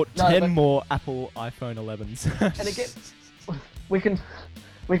 I bought no, 10 but- more Apple iPhone 11s. And again,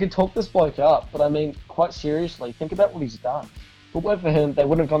 we can talk this bloke up, but I mean, quite seriously, think about what he's done. If it weren't for him, they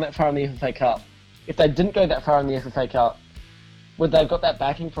wouldn't have gone that far in the FFA Cup. If they didn't go that far in the FFA Cup, would they have got that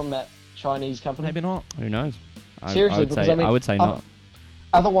backing from that Chinese company? Maybe not. Who knows? Seriously, because I mean, I would say not.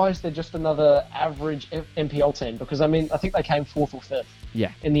 Otherwise, they're just another average NPL team. Because I mean, I think they came 4th or 5th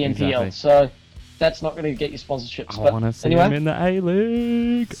Yeah. in the NPL, exactly. so that's not going to get you sponsorships. I But want to see anyway, him in the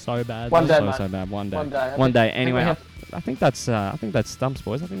A-League. So bad. One day, So, mate. so bad. One day. One day. One day. I think we Anyway, have- I think that's stumps,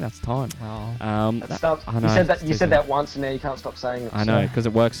 boys. I think that's time. Oh, That's stuff. I know, You said it's that. You too said that once, and now you can't stop saying it. I know, because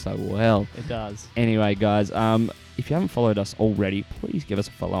it works so well. it does. Anyway, guys, if you haven't followed us already, please give us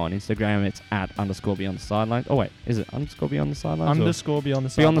a follow on Instagram. It's @_beyond the sidelines. Oh wait, is it _beyond the sidelines? or Underscore beyond the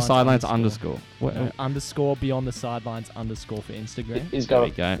sidelines. beyond the sidelines underscore. What- No, underscore beyond the sidelines underscore for Instagram. He's There got we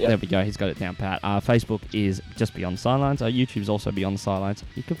it. go. Yep. There we go. He's got it down pat. Facebook is just Beyond the Sidelines. YouTube's also Beyond the Sidelines.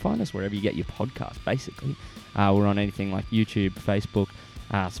 You can find us wherever you get your podcast, basically. We're on anything like YouTube, Facebook,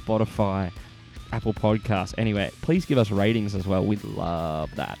 Spotify, Apple Podcasts. Anyway, please give us ratings as well. We'd love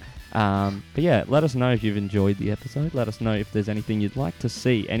that. But yeah, let us know if you've enjoyed the episode. Let us know if there's anything you'd like to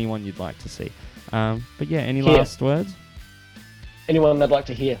see, anyone you'd like to see. But yeah, any Here. last words? Anyone they'd like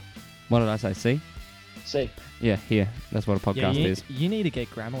to hear, What did I say? See? see. Yeah, here. That's what a podcast is. You need to get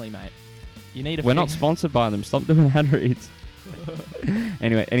Grammarly, mate. You need to. We're not sponsored by them. Stop doing ad reads.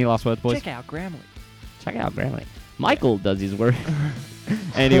 Anyway, any last words, boys? Check out Grammarly. Check out Grammarly. Michael does his work.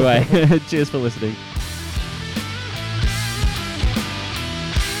 Anyway, cheers for listening.